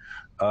epileptic,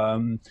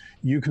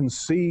 you can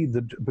see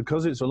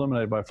because it's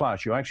illuminated by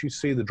flash, you actually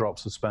see the drop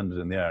suspended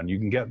in the air, and you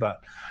can get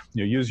that,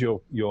 use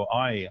your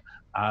eye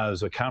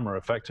as a camera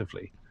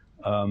effectively.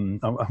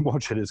 And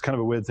watch it. It's kind of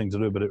a weird thing to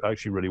do, but it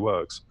actually really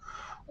works.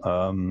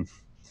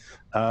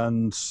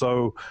 And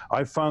so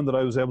I found that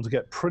I was able to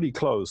get pretty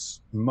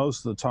close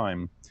most of the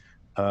time,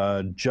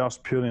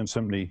 just purely and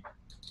simply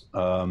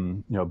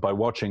by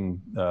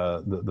watching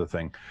the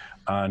thing,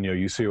 and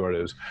you see where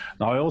it is.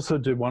 Now I also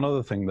did one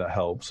other thing that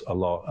helps a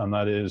lot, and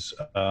that is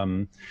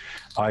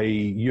I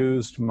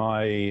used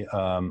my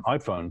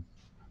iPhone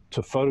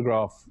to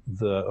photograph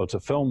to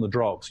film the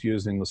drops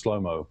using the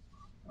slow-mo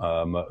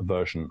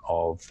version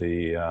of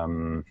the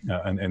in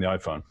the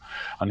iPhone.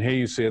 And here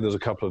you see there's a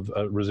couple of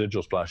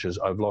residual splashes.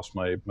 I've lost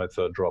my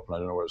third drop, and I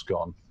don't know where it's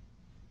gone.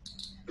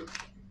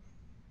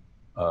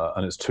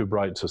 And it's too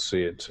bright to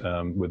see it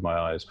with my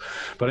eyes.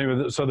 But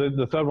anyway, so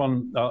the third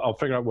one, I'll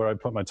figure out where I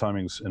put my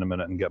timings in a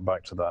minute and get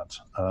back to that.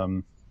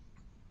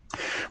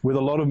 With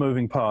a lot of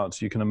moving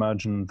parts, you can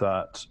imagine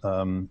that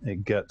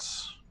it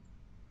gets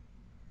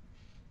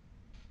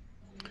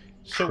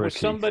So tricky. was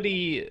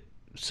somebody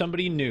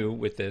somebody new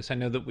with this, I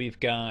know that we've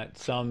got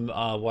some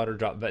water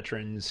drop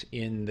veterans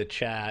in the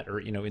chat or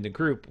in the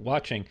group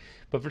watching.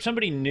 But for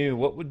somebody new,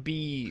 what would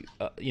be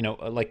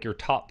like your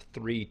top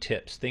 3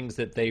 tips, things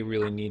that they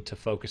really need to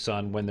focus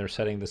on when they're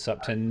setting this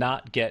up to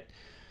not get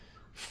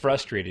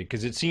frustrated?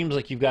 Because it seems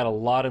like you've got a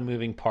lot of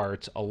moving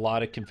parts, a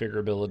lot of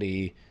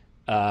configurability,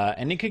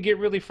 and it could get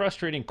really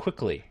frustrating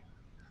quickly.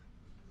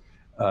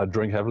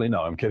 Drink heavily?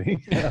 No, I'm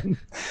kidding.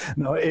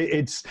 No,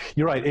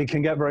 you're right. It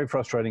can get very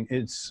frustrating.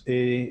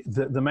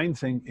 The main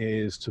thing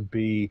is to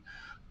be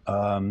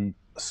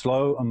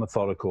slow and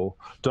methodical.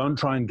 Don't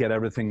try and get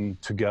everything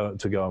to go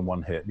in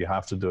one hit. You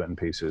have to do it in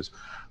pieces.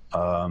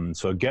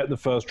 So get the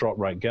first drop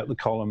right. Get the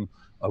column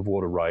of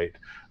water right.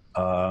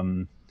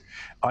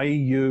 I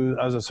use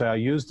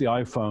the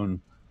iPhone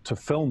to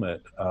film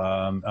it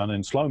and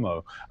in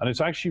slow-mo, and it's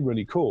actually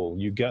really cool.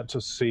 You get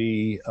to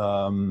see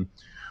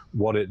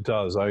what it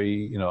does.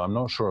 I'm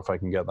not sure if I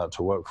can get that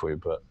to work for you,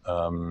 but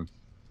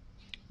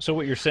so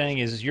what you're saying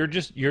is you're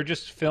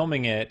just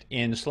filming it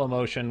in slow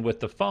motion with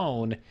the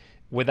phone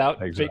without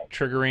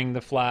triggering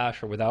the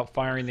flash or without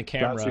firing the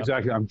camera. That's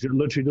exactly. I'm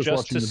literally just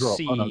watching the drop.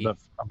 Oh no,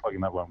 I'm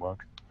plugging that won't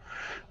work.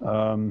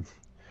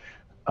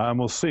 And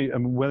we'll see.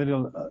 And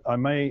whether I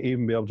may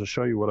even be able to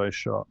show you what I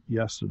shot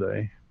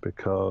yesterday,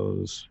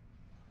 because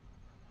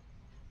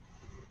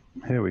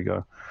here we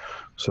go.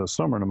 So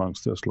somewhere in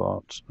amongst this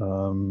lot.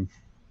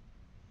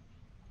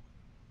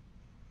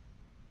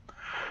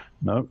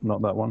 No,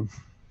 not that one.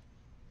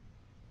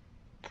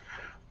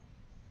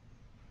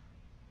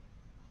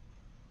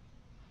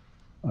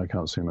 I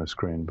can't see my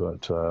screen,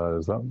 but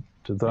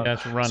did that? Yeah,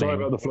 it's running. Sorry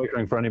about the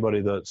flickering for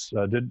anybody that's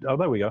oh,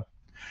 there we go.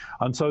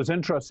 And so it's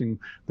interesting.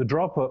 The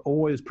dropper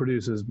always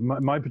produces,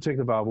 my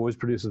particular valve always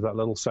produces that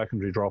little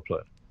secondary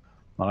droplet.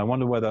 And I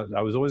wonder whether,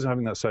 I was always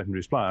having that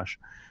secondary splash.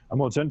 And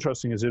what's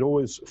interesting is it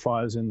always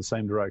fires in the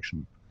same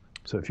direction.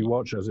 So if you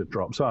watch as it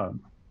drops out.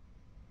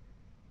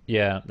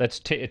 Yeah, it's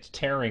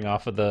tearing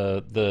off of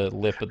the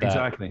lip of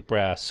that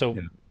brass. So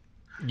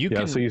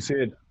so you see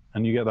it,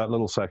 and you get that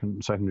little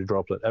secondary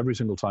droplet every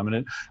single time,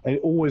 and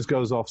it always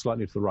goes off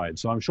slightly to the right.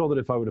 So I'm sure that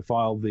if I were to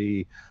file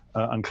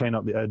and clean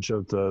up the edge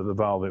of the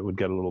valve, it would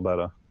get a little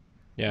better.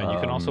 Yeah, and you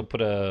can also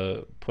put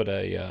a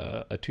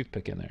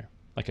toothpick in there,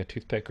 like a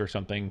toothpick or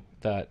something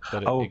that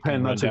a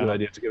pen. That's a good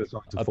idea to give it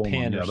something to form on. A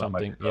pen or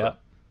something. Yeah.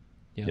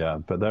 Yeah,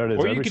 but there it is.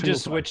 Or you could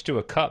just switch to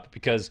a cup,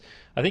 because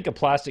I think a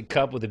plastic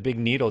cup with a big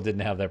needle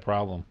didn't have that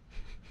problem.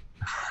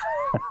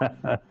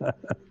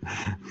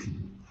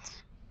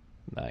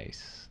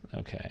 Nice.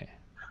 Okay.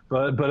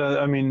 But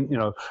I mean,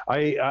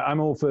 I'm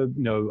all for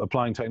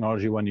applying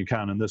technology when you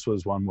can, and this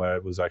was one where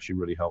it was actually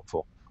really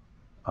helpful,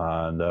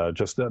 and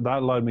just that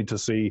allowed me to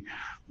see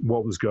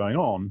what was going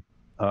on,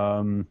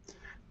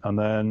 and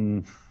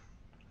then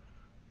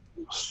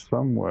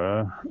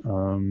somewhere.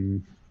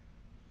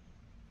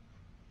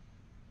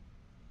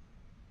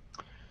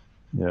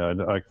 Yeah,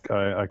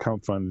 I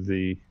can't find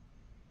the.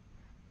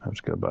 I have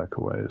to go back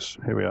a ways.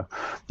 Here we are.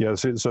 Yeah,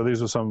 so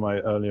these are some of my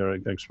earlier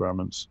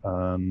experiments,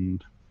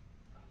 and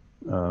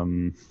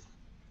you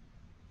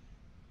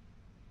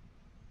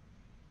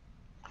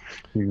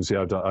can see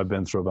I've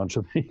been through a bunch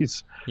of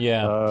these.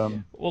 Yeah.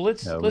 Well,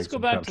 let's go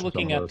back to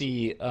looking at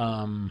the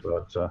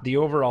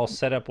overall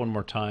setup one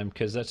more time,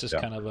 because that's just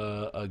kind of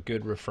a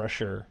good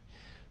refresher.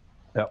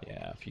 Yep.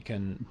 Yeah, if you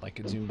can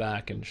zoom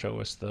back and show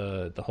us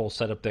the whole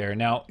setup there.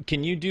 Now,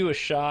 can you do a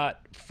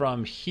shot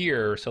from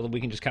here so that we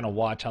can just kind of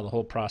watch how the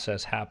whole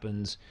process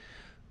happens?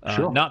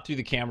 Sure. Not through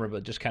the camera,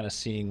 but just kind of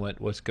seeing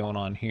what's going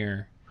on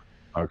here.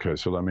 Okay,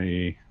 so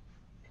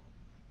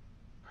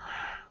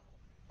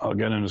I'll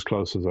get in as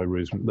close as I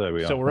reasonably. There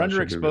we are. So we're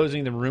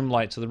underexposing the room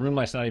light, so the room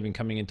light's not even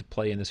coming into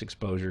play in this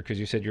exposure, because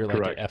you said you're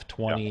like at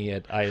f20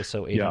 at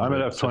ISO 800. Yeah, I'm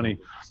at f20,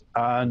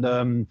 and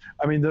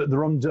I mean the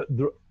room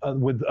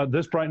with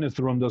this brightness,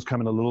 the room does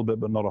come in a little bit,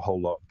 but not a whole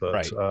lot.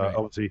 But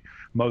obviously,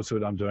 most of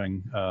it I'm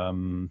doing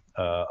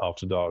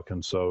after dark,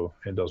 and so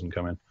it doesn't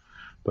come in.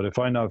 But if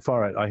I know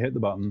far right, I hit the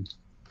button,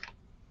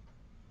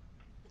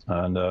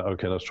 and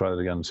okay, let's try that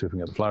again and see if we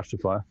can get the flash to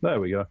fire.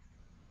 There we go.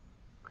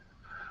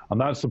 And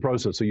that's the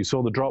process. So you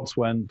saw the drops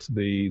went,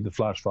 the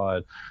flash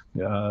fired.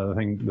 I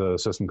think the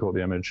system caught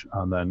the image,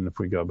 and then if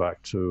we go back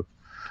to.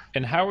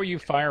 And how are you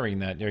firing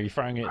that? Are you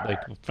firing it like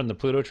from the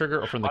Pluto trigger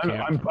or from the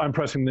camera? I'm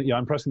pressing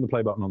the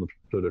play button on the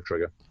Pluto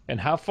trigger. And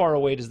how far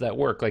away does that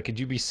work? Like, could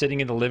you be sitting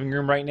in the living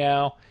room right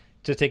now,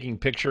 just taking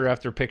picture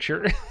after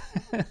picture?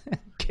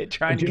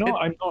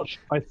 I'm not.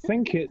 I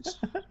think it's.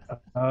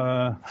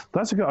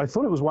 That's a good. I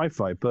thought it was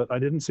Wi-Fi, but I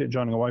didn't see it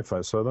joining a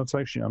Wi-Fi. So that's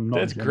actually. I'm not.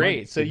 That's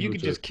great. So you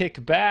could just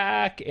kick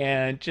back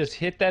and just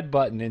hit that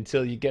button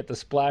until you get the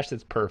splash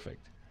that's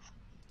perfect.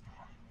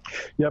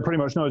 Yeah, pretty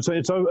much. No, it's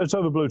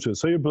over Bluetooth,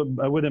 so you're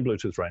within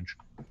Bluetooth range.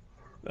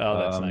 Oh,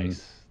 that's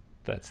nice.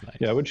 That's nice.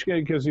 Yeah, which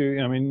gives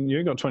you, I mean,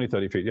 you've got 20,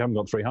 30 feet. You haven't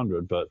got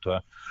 300, but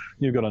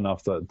you've got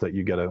enough that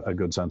you get a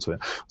good sense of it.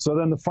 So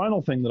then the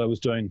final thing that I was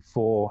doing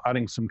for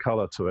adding some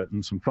color to it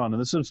and some fun, and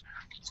this is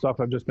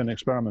stuff I've just been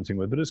experimenting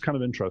with, but it's kind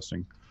of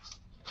interesting,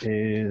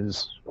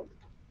 is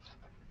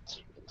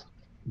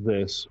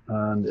this,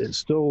 and it's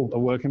still a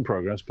work in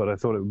progress, but I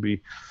thought it would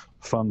be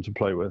fun to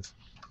play with.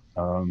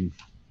 So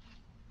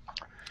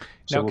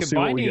Now, we'll see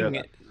what we combining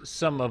get.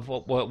 some of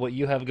what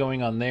you have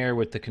going on there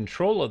with the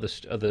control of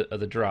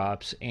the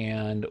drops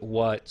and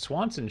what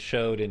Swanson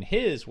showed in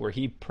his, where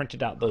he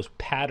printed out those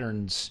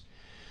patterns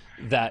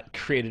that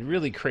created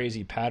really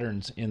crazy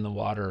patterns in the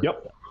water.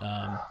 Yep.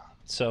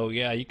 So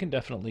yeah, you can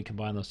definitely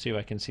combine those two.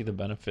 I can see the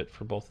benefit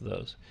for both of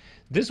those.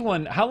 This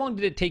one, how long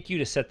did it take you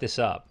to set this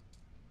up?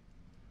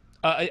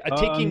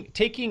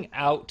 Taking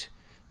out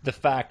the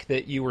fact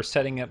that you were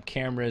setting up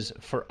cameras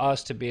for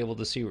us to be able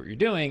to see what you're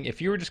doing.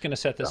 If you were just going to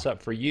set this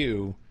up for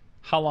you,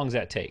 how long does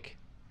that take?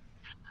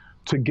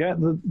 To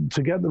get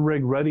the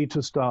rig ready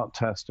to start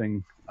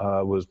testing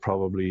was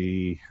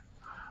probably,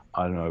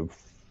 I don't know,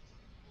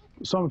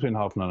 somewhere between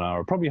half an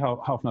hour, probably half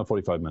an hour,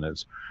 45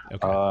 minutes.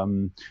 Okay.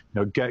 You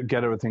know, get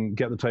everything,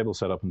 get the table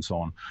set up and so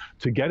on.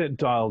 To get it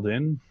dialed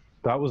in,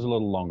 that was a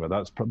little longer.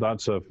 That's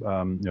a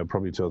you know,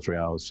 probably 2 or 3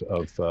 hours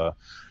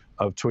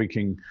of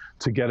tweaking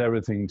to get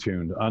everything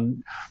tuned.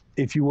 And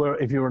if you were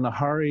in a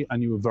hurry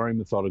and you were very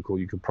methodical,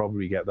 you could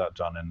probably get that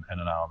done in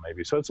an hour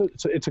maybe. So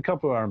it's a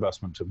couple of hour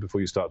investment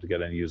before you start to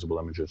get any usable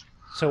images.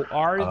 So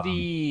are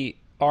the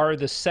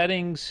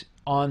settings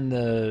on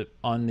the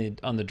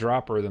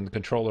dropper and the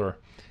controller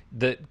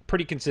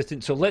pretty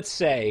consistent? So let's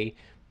say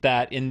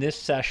that in this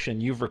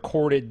session you've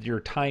recorded your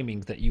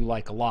timings that you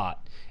like a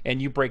lot, and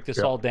you break this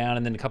all down,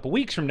 and then a couple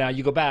weeks from now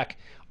you go back.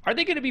 Are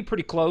they going to be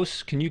pretty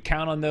close? Can you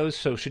count on those?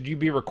 So should you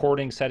be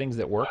recording settings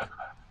that work?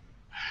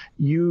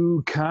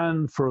 You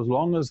can, for as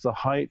long as the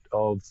height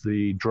of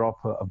the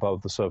dropper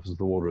above the surface of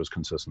the water is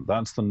consistent.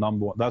 That's the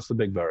number one. That's the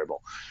big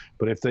variable.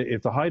 But if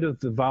the height of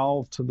the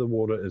valve to the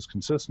water is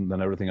consistent,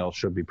 then everything else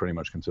should be pretty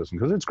much consistent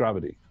because it's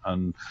gravity.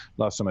 And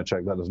last time I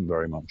checked, that doesn't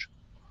vary much.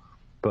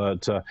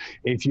 But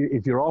if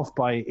you're off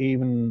by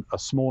even a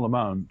small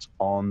amount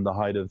on the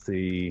height of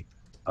the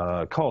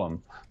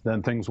column,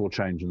 then things will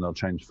change, and they'll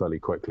change fairly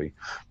quickly.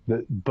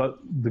 But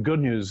the good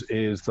news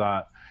is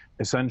that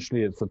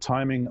essentially it's the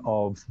timing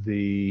of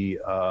the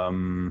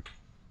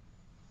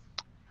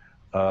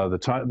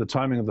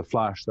timing of the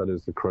flash that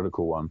is the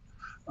critical one.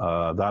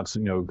 That's,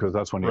 you know, because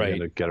that's when you're going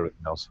to get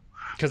everything else.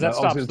 Because that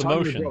stops the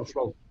motion.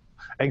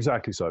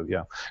 Exactly so,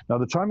 yeah. Now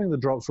the timing of the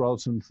drops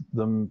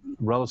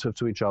relative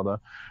to each other,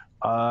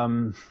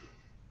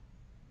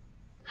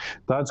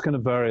 that's going to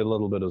vary a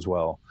little bit as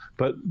well.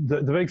 But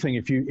the big thing,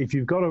 if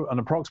you've got an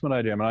approximate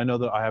idea, I mean, I know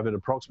that I have it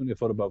approximately a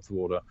foot above the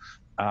water,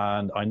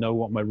 and I know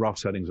what my rough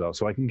settings are,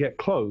 so I can get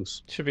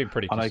close. Should be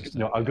pretty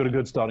consistent. I've got a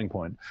good starting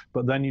point.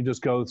 But then you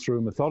just go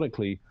through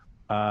methodically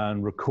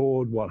and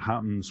record what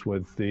happens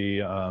with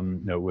the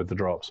with the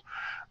drops.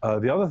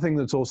 The other thing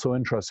that's also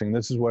interesting,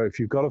 this is where if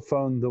you've got a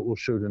phone that will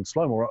shoot in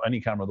slow-mo, or any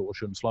camera that will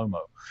shoot in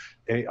slow-mo,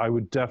 I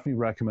would definitely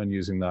recommend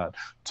using that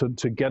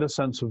to get a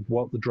sense of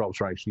what the drops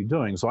are actually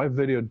doing. So I've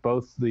videoed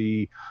both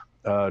the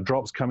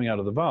drops coming out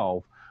of the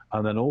valve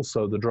and then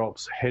also the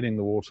drops hitting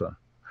the water.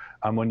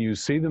 And when you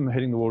see them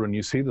hitting the water and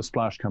you see the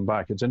splash come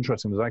back, it's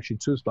interesting. There's actually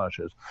two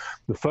splashes.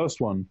 The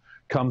first one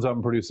comes up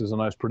and produces a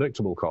nice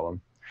predictable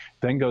column,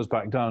 then goes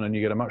back down, and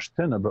you get a much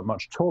thinner but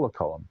much taller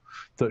column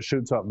that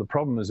shoots up. The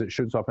problem is it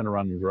shoots up in a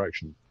random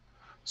direction.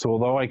 So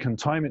although I can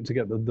time it to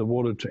get the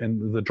water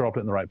the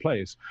droplet in the right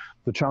place,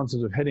 the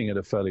chances of hitting it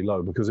are fairly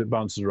low because it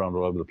bounces around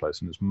all over the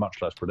place and it's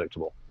much less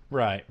predictable.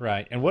 Right,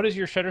 right. And what is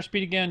your shutter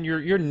speed again?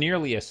 You're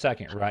nearly a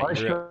second, right?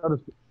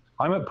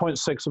 I'm at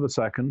 0.6 of a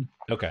second.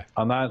 Okay.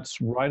 And that's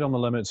right on the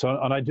limit. So,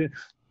 and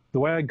the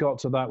way I got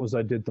to that was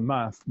I did the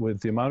math with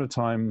the amount of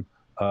time.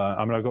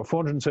 I mean, I've got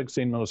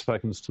 416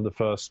 milliseconds to the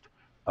first,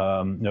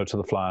 to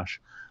the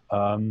flash.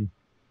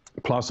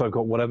 Plus I've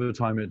got whatever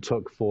time it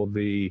took for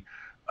the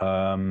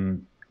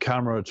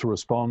camera to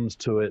respond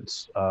to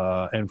its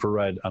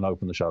infrared and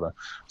open the shutter.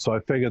 So I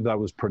figured that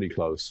was pretty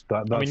close.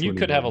 I mean, you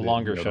could have a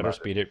longer shutter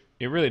speed.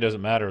 It really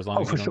doesn't matter as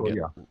long as you don't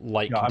get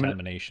light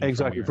contamination. I mean,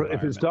 exactly.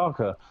 If it's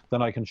darker,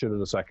 then I can shoot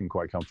at a second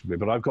quite comfortably.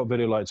 But I've got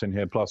video lights in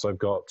here, plus I've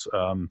got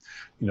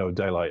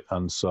daylight,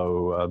 and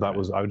so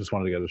I just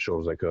wanted to get as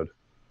short as I could.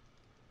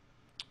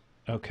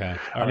 Okay.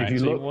 If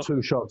you look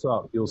 2 shots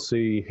up, you'll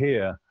see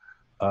here,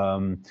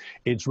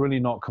 it's really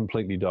not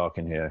completely dark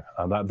in here.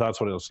 And that's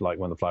what it's like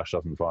when the flash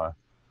doesn't fire.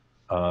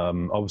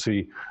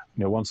 Obviously,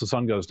 once the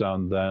sun goes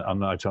down, then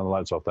and I turn the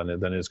lights off, then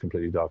it is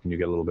completely dark, and you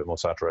get a little bit more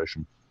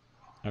saturation.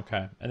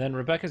 Okay. And then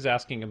Rebecca's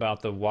asking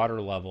about the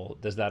water level.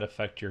 Does that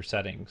affect your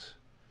settings?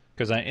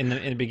 Because in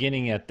the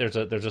beginning, there's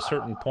a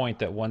certain point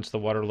that once the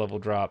water level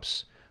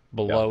drops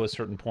below a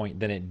certain point,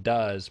 then it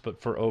does.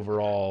 But for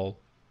overall.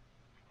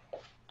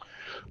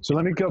 So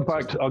let me go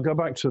back. I'll go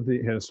back to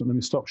the here. So let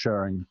me stop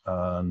sharing.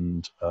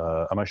 And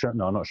am I sharing?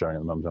 No, I'm not sharing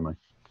at the moment, am I?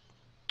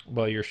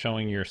 Well, you're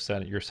showing your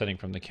setting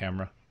from the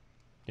camera.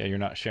 Yeah, you're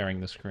not sharing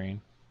the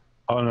screen.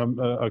 Oh,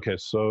 no, okay,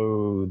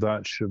 so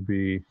that should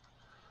be.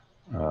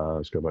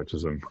 Let's go back to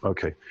Zoom.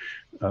 Okay,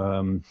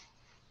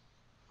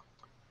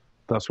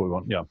 that's what we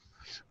want. Yeah.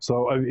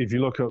 So if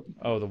you look at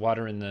the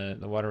water in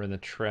the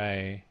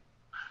tray.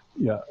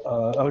 Yeah.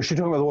 Oh, is she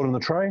talking about the water in the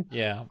tray?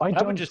 Yeah, I I would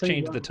don't just think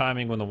change the that.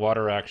 timing when the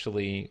water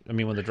actually, I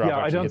mean, when the drop Yeah,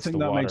 I actually don't hits think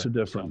the that makes a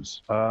water. So,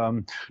 difference.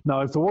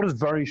 Now, if the water's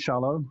very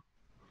shallow,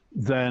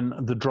 then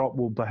the drop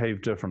will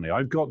behave differently.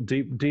 I've got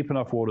deep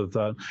enough water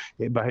that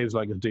it behaves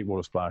like a deep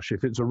water splash.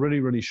 If it's a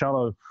really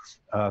shallow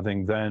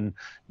thing, then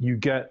you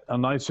get a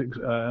nice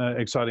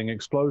exciting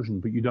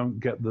explosion, but you don't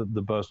get the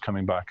burst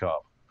coming back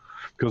up,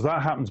 because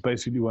that happens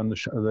basically when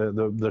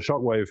the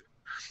shock wave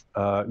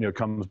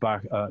comes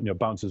back,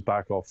 bounces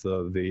back off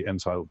the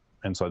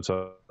inside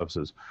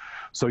surfaces.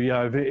 So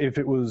yeah, if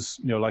it was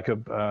like a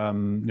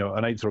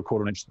an eighth or a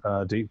quarter inch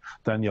deep,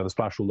 then yeah, the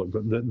splash will look,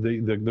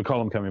 the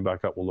column coming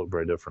back up will look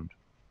very different.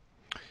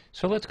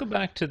 so let's go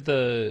back to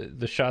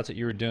the shots that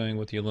you were doing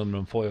with the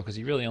aluminum foil, because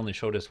you really only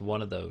showed us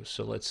one of those.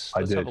 So I let's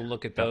have did. a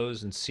look at Yeah.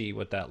 those and see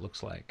what that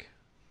looks like.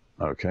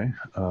 Okay.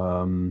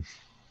 Go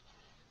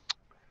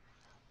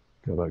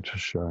back to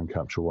share and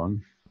capture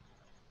one.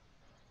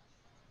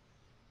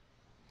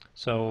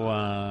 So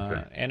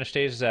Okay.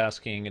 Anastasia is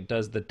asking,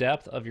 does the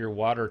depth of your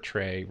water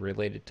tray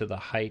related to the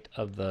height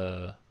of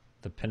the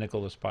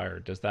pinnacle aspire?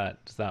 Does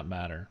that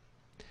matter?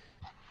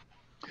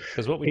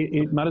 Because what we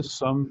It matters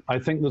some. I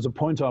think there's a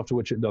point after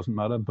which it doesn't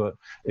matter, but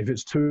if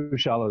it's too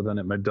shallow, then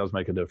does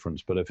make a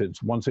difference. But if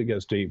it's once it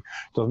gets deep,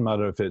 it doesn't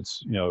matter if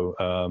it's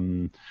I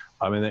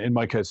mean, in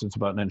my case, it's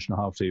about 1.5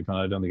 inches deep, and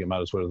I don't think it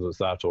matters whether it's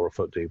that or a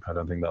foot deep. I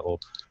don't think that will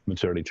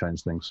materially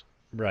change things.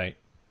 right.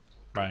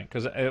 Right,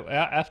 because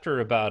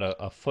after about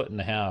a foot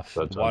and a half,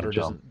 That's water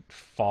jump. doesn't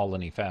fall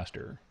any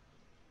faster.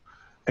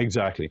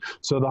 Exactly.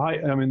 So the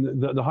height, I mean,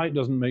 the height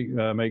doesn't make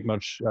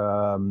much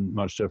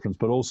difference,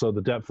 but also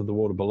the depth of the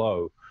water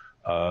below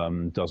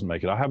doesn't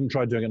make it. I haven't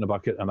tried doing it in a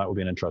bucket, and that would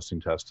be an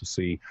interesting test to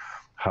see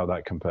how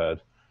that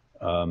compared.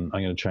 I'm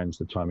going to change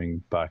the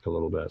timing back a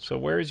little bit. So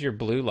where is your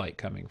blue light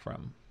coming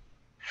from?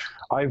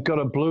 I've got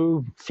a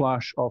blue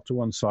flash off to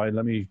one side.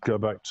 Let me go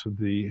back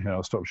to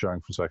I'll stop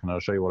sharing for a second. I'll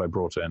show you what I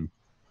brought in.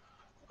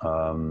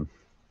 If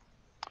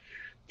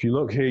you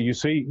look here, you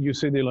see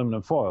the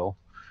aluminum foil.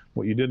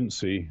 What you didn't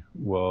see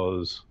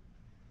was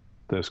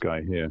this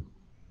guy here.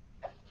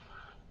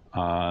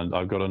 And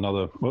I've got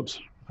another, whoops,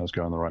 that's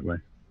going the right way.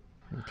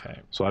 Okay.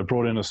 So I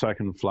brought in a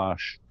second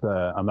flash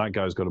there, and that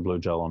guy's got a blue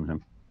gel on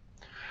him.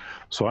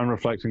 So I'm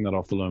reflecting that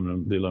off the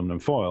aluminum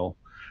foil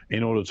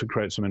in order to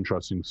create some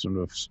interesting sort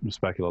of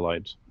specular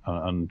light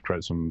and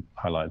create some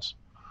highlights.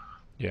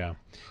 Yeah.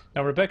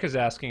 Now Rebecca's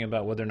asking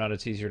about whether or not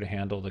it's easier to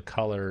handle the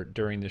color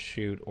during the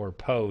shoot or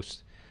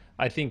post.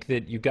 I think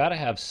that you got to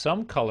have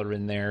some color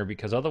in there,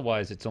 because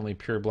otherwise it's only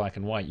pure black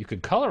and white. You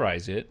could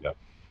colorize it, Yep.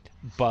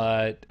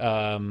 but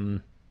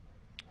the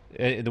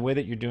way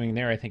that you're doing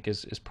there, I think,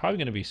 is probably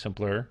going to be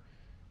simpler,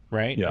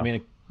 right? Yeah. I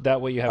mean,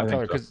 that way you have I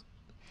color. think so.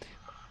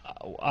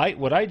 Because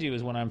what I do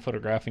is when I'm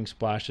photographing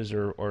splashes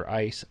or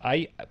ice,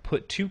 I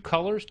put two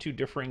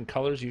differing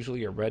colors,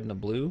 usually a red and a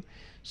blue,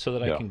 so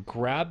that I Yeah. can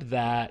grab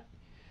that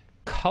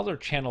color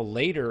channel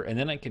later, and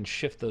then I can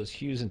shift those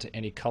hues into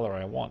any color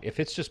I want. If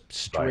it's just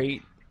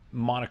straight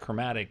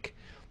monochromatic,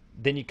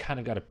 then you kind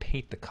of got to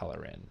paint the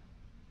color in.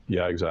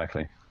 Yeah,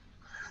 exactly.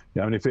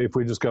 Yeah, I mean, if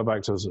we just go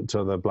back to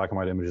the black and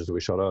white images that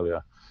we shot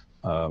earlier,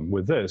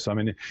 with this, I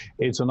mean,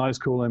 it's a nice,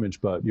 cool image,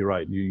 but you're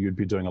right. You'd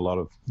be doing a lot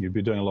of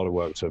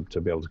work to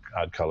be able to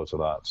add color to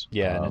that.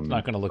 Yeah, and it's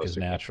not going to look as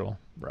natural,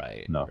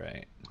 right? No.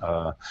 Right.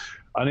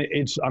 And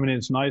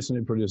it's nice, and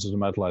it produces a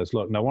metallized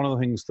look. Now, one of the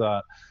things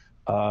that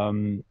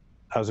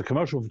as a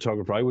commercial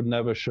photographer, I would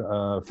never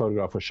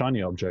photograph a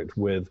shiny object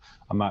with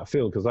a matte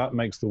field, because that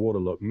makes the water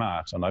look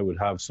matte, and I would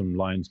have some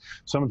lines,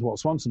 similar to what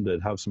Swanson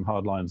did, have some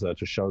hard lines there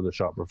to show the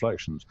sharp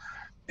reflections.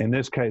 In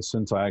this case,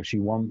 since I actually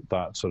want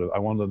that I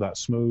wanted that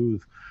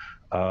smooth,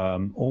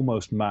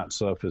 almost matte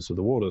surface of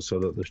the water, so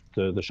that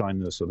the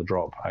shininess of the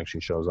drop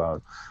actually shows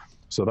out.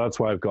 So that's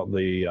why I've got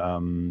the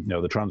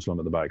the translume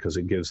at the back, because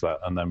it gives that,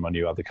 and then when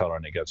you add the color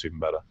in, it gets even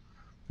better.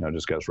 It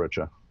just gets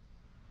richer.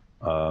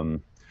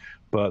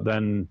 But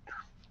then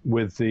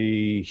with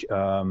the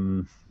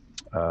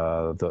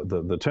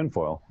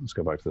tinfoil, let's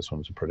go back to this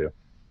one. It's a prettier.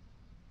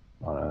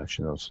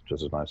 Actually, that's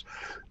just as nice.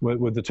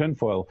 With the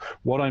tinfoil,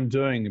 what I'm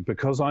doing,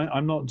 because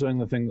I'm not doing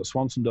the thing that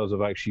Swanson does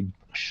of actually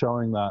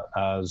showing that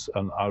as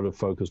an out of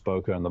focus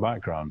bokeh in the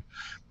background,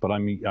 but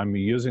I'm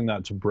using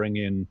that to bring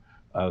in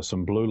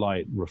some blue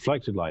light,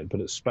 reflected light,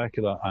 but it's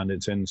specular and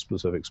it's in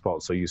specific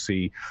spots. So you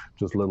see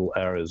just little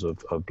areas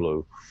of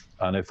blue.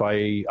 And if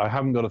I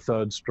haven't got a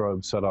third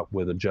strobe set up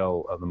with a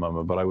gel at the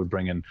moment, but I would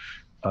bring in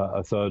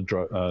a third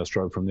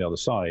strobe from the other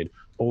side,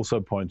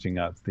 also pointing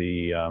at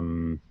the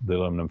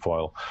aluminum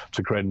foil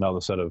to create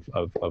another set of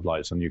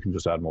lights, and you can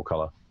just add more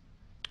color.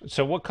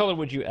 So what color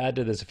would you add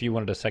to this if you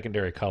wanted a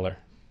secondary color?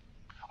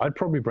 I'd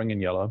probably bring in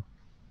yellow.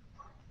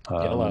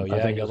 Yellow,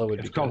 yeah, yellow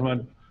would be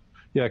good.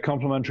 Yeah,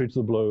 complementary to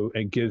the blue.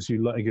 It gives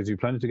you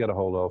plenty to get a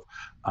hold of,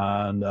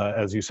 and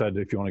as you said,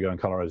 if you want to go and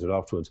colorize it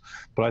afterwards.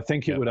 But I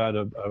think it would add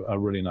a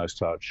really nice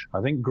touch. I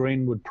think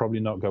green would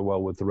probably not go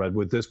well with the red,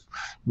 with this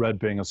red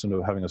being a sort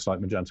of having a slight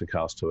magenta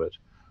cast to it.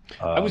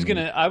 I was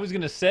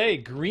gonna say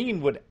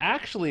green would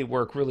actually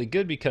work really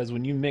good because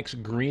when you mix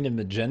green and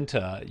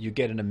magenta, you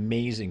get an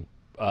amazing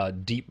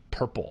deep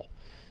purple.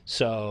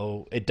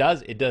 So it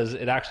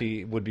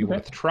actually would be Okay.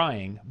 worth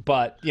trying.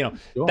 But Sure.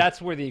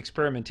 that's where the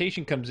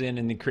experimentation comes in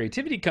and the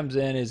creativity comes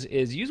in.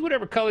 Is use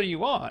whatever color you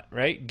want,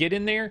 right? Get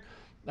in there.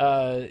 Use You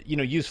had to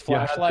do it,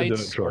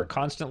 flashlights or Troy.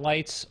 constant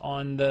lights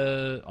on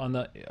the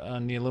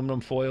aluminum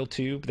foil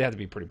too. But they have to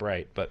be pretty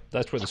bright. But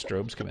that's where the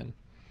strobes come in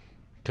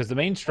because the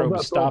main Hold strobe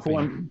is that thought for stopping.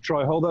 one.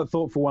 Troy, hold that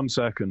thought for 1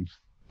 second.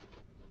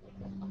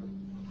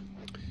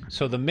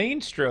 So the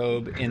main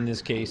strobe in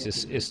this case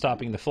is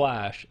stopping the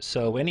flash.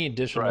 So any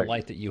additional Correct.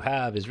 light that you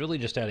have is really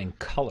just adding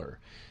color.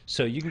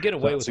 So you can get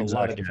away That's with a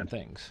lot of exactly different it.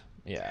 things.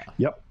 Yeah.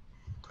 Yep.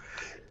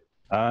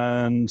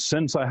 And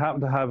since I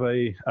happen to have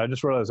I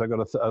just realized I got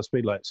a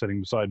speed light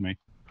sitting beside me.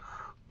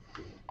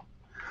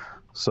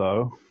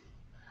 So,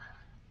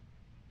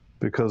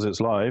 because it's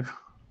live,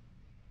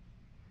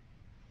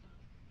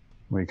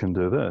 we can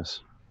do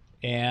this.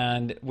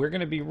 And we're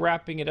going to be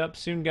wrapping it up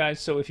soon, guys.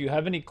 So if you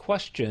have any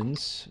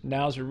questions,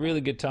 now's a really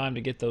good time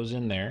to get those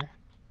in there.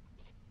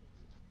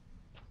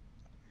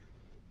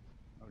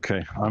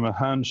 Okay, I'm a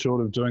hand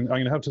short of doing. I'm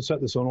going to have to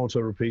set this on auto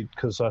repeat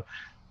because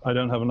I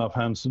don't have enough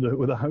hands to do it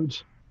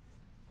without.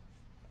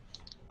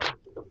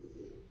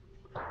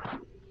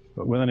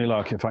 But with any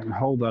luck, if I can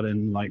hold that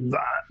in like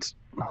that.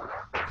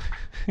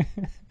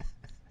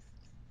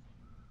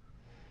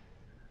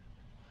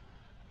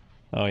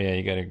 Oh yeah,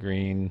 you got a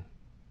green.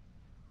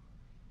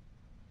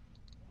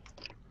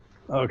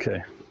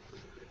 Okay.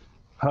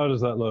 How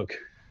does that look?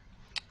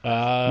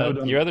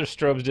 No, Your other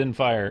strobes didn't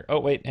fire. Oh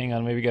wait, hang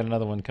on. Maybe we got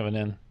another one coming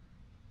in.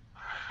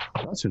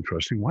 That's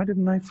interesting. Why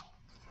didn't I?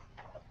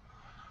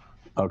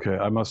 Okay,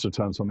 I must have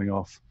turned something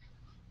off.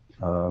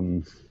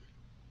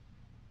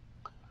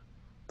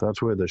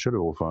 That's weird. They should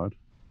have all fired.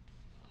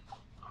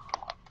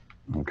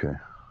 Okay.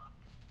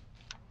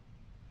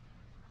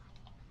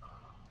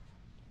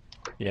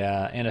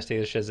 Yeah,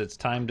 Anastasia says it's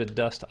time to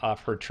dust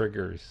off her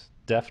triggers.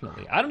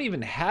 Definitely. I don't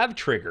even have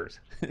triggers.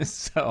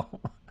 So,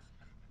 all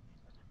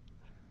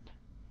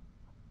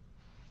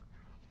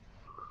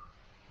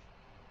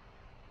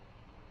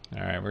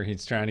right, where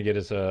he's trying to get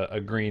us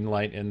a green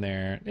light in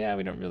there. Yeah,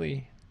 we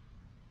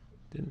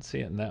didn't see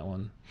it in that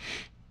one.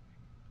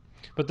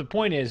 But the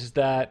point is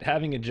that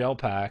having a gel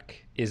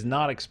pack is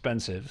not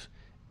expensive.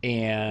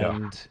 Yeah.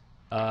 And,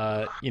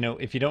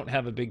 if you don't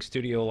have a big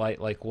studio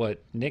light like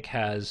what Nick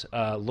has,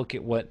 look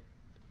at what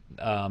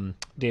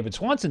David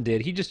Swanson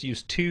did. He just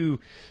used two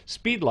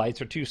speed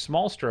lights or two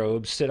small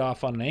strobes, sit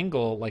off on an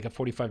angle, like a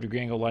 45-degree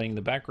angle, lighting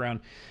the background.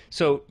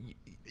 So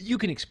you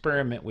can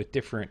experiment with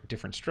different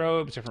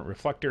strobes, different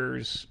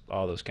reflectors,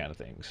 all those kind of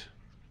things.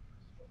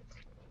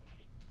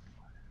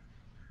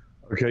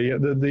 Okay. Yeah.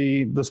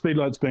 The speed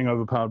light's being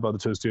overpowered by the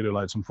two studio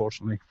lights,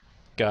 unfortunately.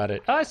 Got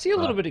it. I see a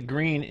little bit of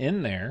green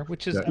in there,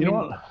 which is, Yeah. I You know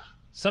mean, what?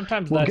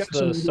 sometimes that's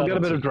the We'll get a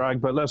bit of subtlety.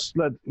 drag, but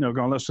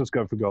go on. Let's just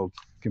go for gold.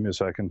 Give me a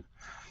second.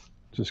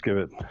 Just give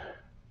it.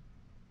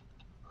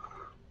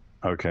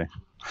 Okay.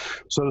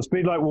 So the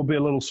speed light will be a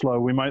little slow.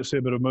 We might see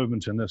a bit of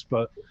movement in this,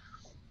 but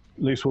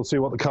at least we'll see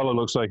what the color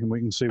looks like, and we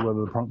can see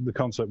whether the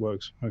concept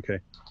works. Okay.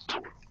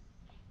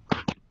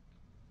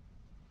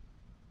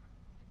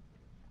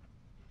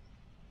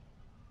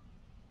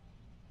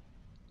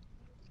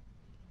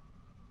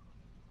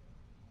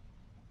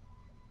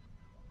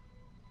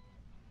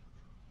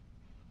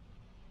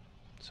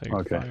 So you're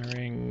Okay.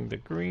 firing the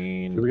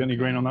green. Did we get any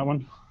green on that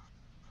one?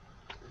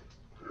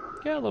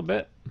 Yeah, a little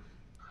bit.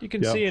 You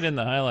can Yeah. see it in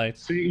the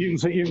highlights. So you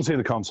can see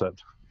the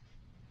concept.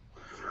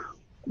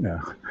 Yeah.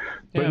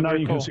 But Yeah, now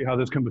very you cool. can see how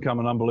this can become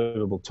an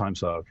unbelievable time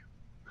suck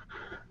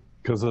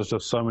because there's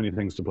just so many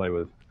things to play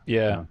with.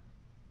 Yeah. Yeah.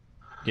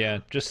 Yeah,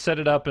 just set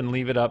it up and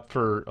leave it up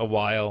for a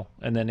while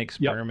and then Yep.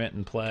 experiment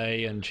and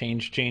play and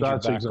change your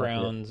That's exactly it.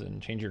 backgrounds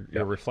and change your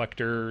Yep.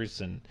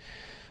 reflectors and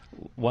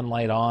one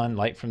light on,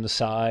 light from the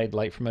side,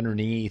 light from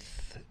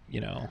underneath.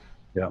 Yeah.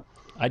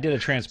 I did a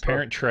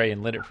transparent tray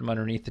and lit it from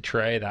underneath the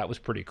tray. That was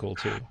pretty cool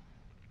too.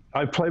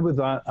 I played with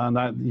that, and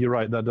that you're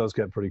right. That does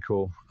get pretty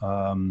cool.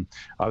 I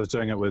was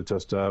doing it with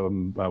just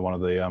one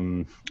of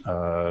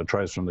the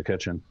trays from the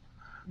kitchen.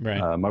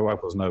 Right. My wife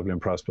wasn't overly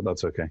impressed, but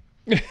that's okay.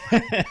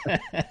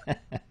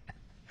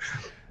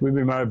 We've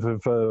been married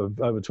for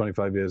over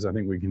 25 years. I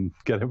think we can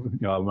get it.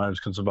 Our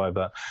marriage can survive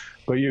that.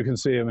 But you can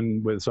see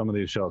him with some of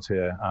these shots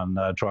here. And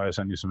Troy, I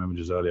sent you some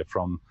images earlier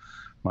from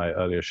my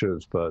earlier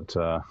shoots, but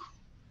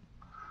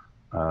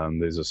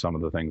these are some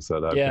of the things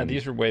that I've Yeah, been.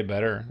 these are way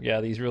better.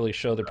 Yeah, these really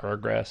show the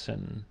progress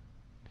and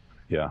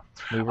Yeah.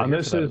 we were And here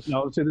this for is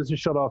those. this is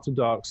shot after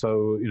dark,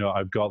 so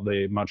I've got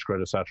the much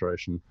greater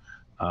saturation,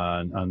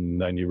 and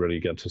then you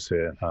really get to see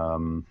it,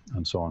 and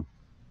so on.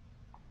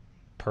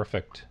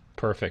 Perfect.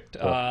 Perfect.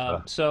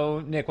 But,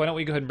 So Nick, why don't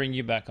we go ahead and bring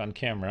you back on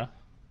camera?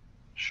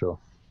 sure.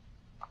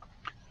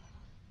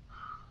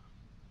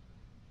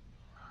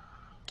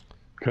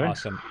 Okay.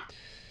 Awesome.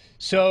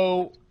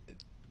 So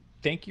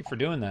thank you for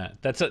doing that.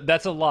 That's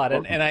a lot,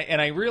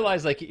 and I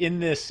realize like in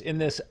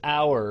this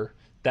hour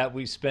that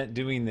we spent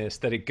doing this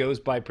that it goes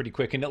by pretty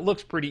quick, and it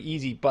looks pretty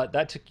easy, but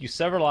that took you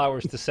several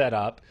hours to set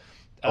up.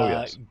 Oh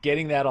yes.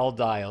 Getting that all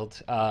dialed.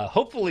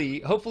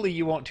 Hopefully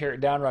you won't tear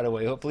it down right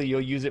away. Hopefully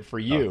you'll use it for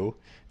you,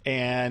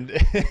 and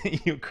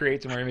you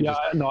create some more images.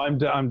 Yeah, no, I'm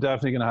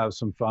definitely going to have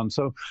some fun.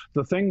 So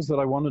the things that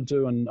I want to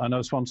do, and I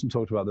know Swanson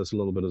talked about this a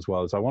little bit as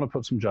well, is I want to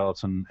put some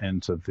gelatin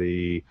into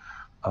the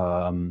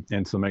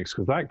mix,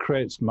 because that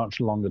creates much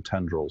longer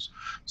tendrils.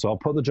 So I'll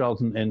put the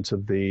gelatin into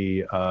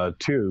the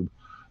tube.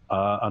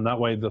 And that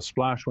way, the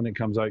splash, when it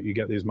comes out, you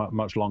get these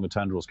much longer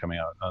tendrils coming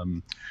out.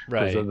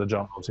 Right. Because the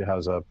gel obviously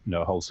has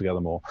holds together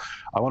more.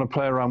 I want to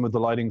play around with the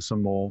lighting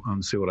some more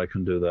and see what I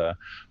can do there.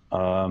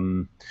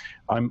 I'm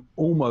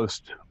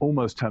almost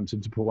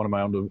tempted to put one of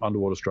my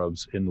underwater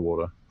strobes in the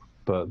water,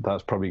 but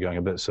that's probably going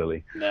a bit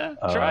silly. Nah,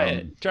 try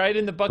it. Try it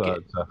in the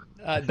bucket. But,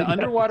 the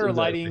underwater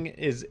lighting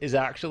is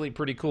actually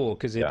pretty cool,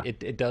 because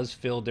it does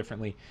feel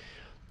differently.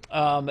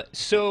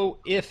 So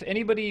if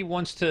anybody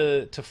wants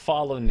to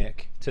follow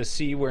Nick, to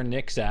see where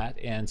Nick's at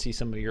and see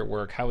some of your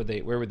work,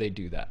 where would they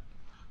do that?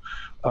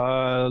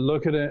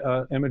 Look at it,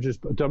 images,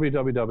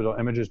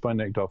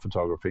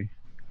 www.imagesbynick.photography.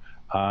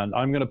 And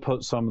I'm going to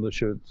put some of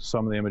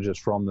the images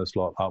from this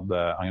lot up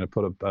there. I'm going to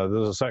put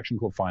there's a section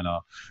called Fine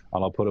Art,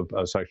 and I'll put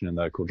a section in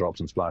there called Drops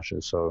and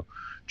Splashes. So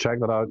check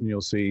that out, and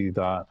you'll see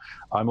that.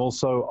 I'm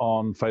also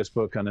on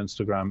Facebook and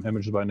Instagram,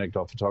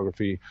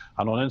 imagesbynick.photography.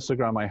 And on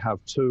Instagram, I have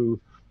two,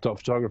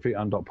 .photography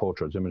and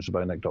 .portraits.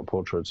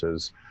 Imagesbynick.portraits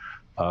is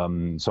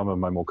some of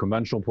my more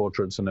conventional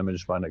portraits, and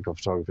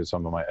imagesbynick.photography is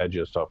some of my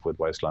edgier stuff with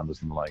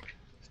wastelanders and the like.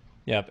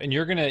 Yep, and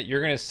you're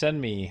gonna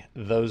send me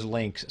those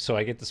links so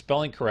I get the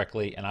spelling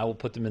correctly, and I will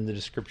put them in the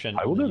description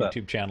on the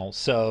YouTube channel.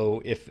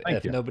 So if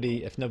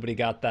nobody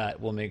got that,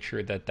 we'll make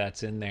sure that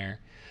that's in there.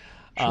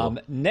 Sure.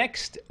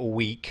 Next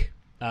week,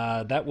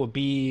 that will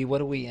be, what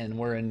are we in?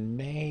 We're in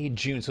May,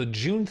 June. So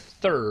June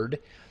 3rd.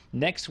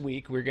 Next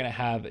week, we're going to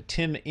have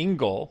Tim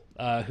Engel,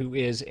 who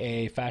is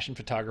a fashion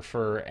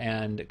photographer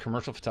and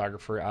commercial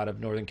photographer out of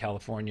Northern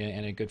California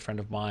and a good friend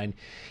of mine.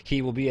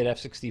 He will be at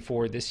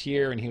F64 this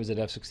year, and he was at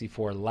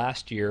F64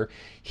 last year.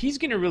 He's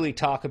going to really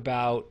talk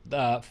about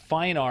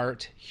fine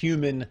art,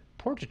 human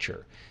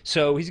portraiture.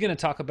 So he's going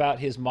to talk about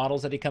his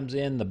models that he comes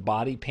in, the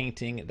body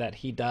painting that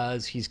he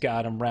does. He's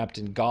got them wrapped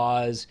in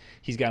gauze.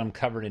 He's got them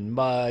covered in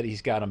mud.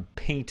 He's got them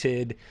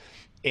painted.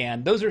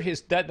 And those are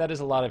that is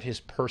a lot of his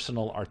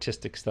personal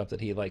artistic stuff that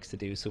he likes to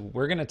do. So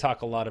we're going to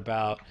talk a lot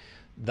about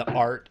the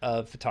art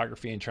of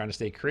photography and trying to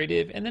stay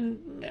creative, and then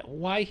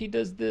why he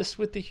does this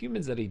with the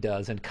humans that he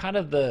does, and kind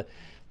of the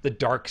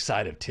dark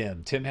side of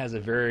Tim. Tim has a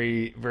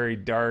very, very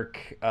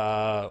dark,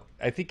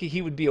 I think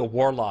he would be a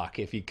warlock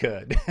if he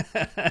could.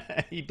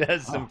 He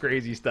does some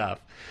crazy stuff.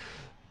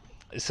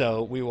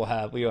 So we will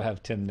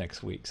have Tim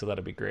next week. So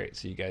that'll be great.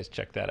 So you guys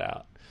check that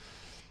out.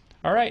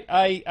 All right,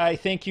 I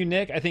thank you,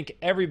 Nick. I thank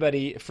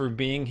everybody for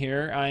being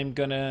here. I'm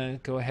going to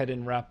go ahead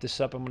and wrap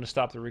this up. I'm going to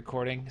stop the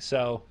recording.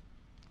 So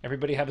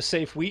everybody have a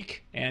safe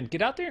week, and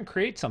get out there and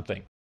create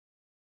something.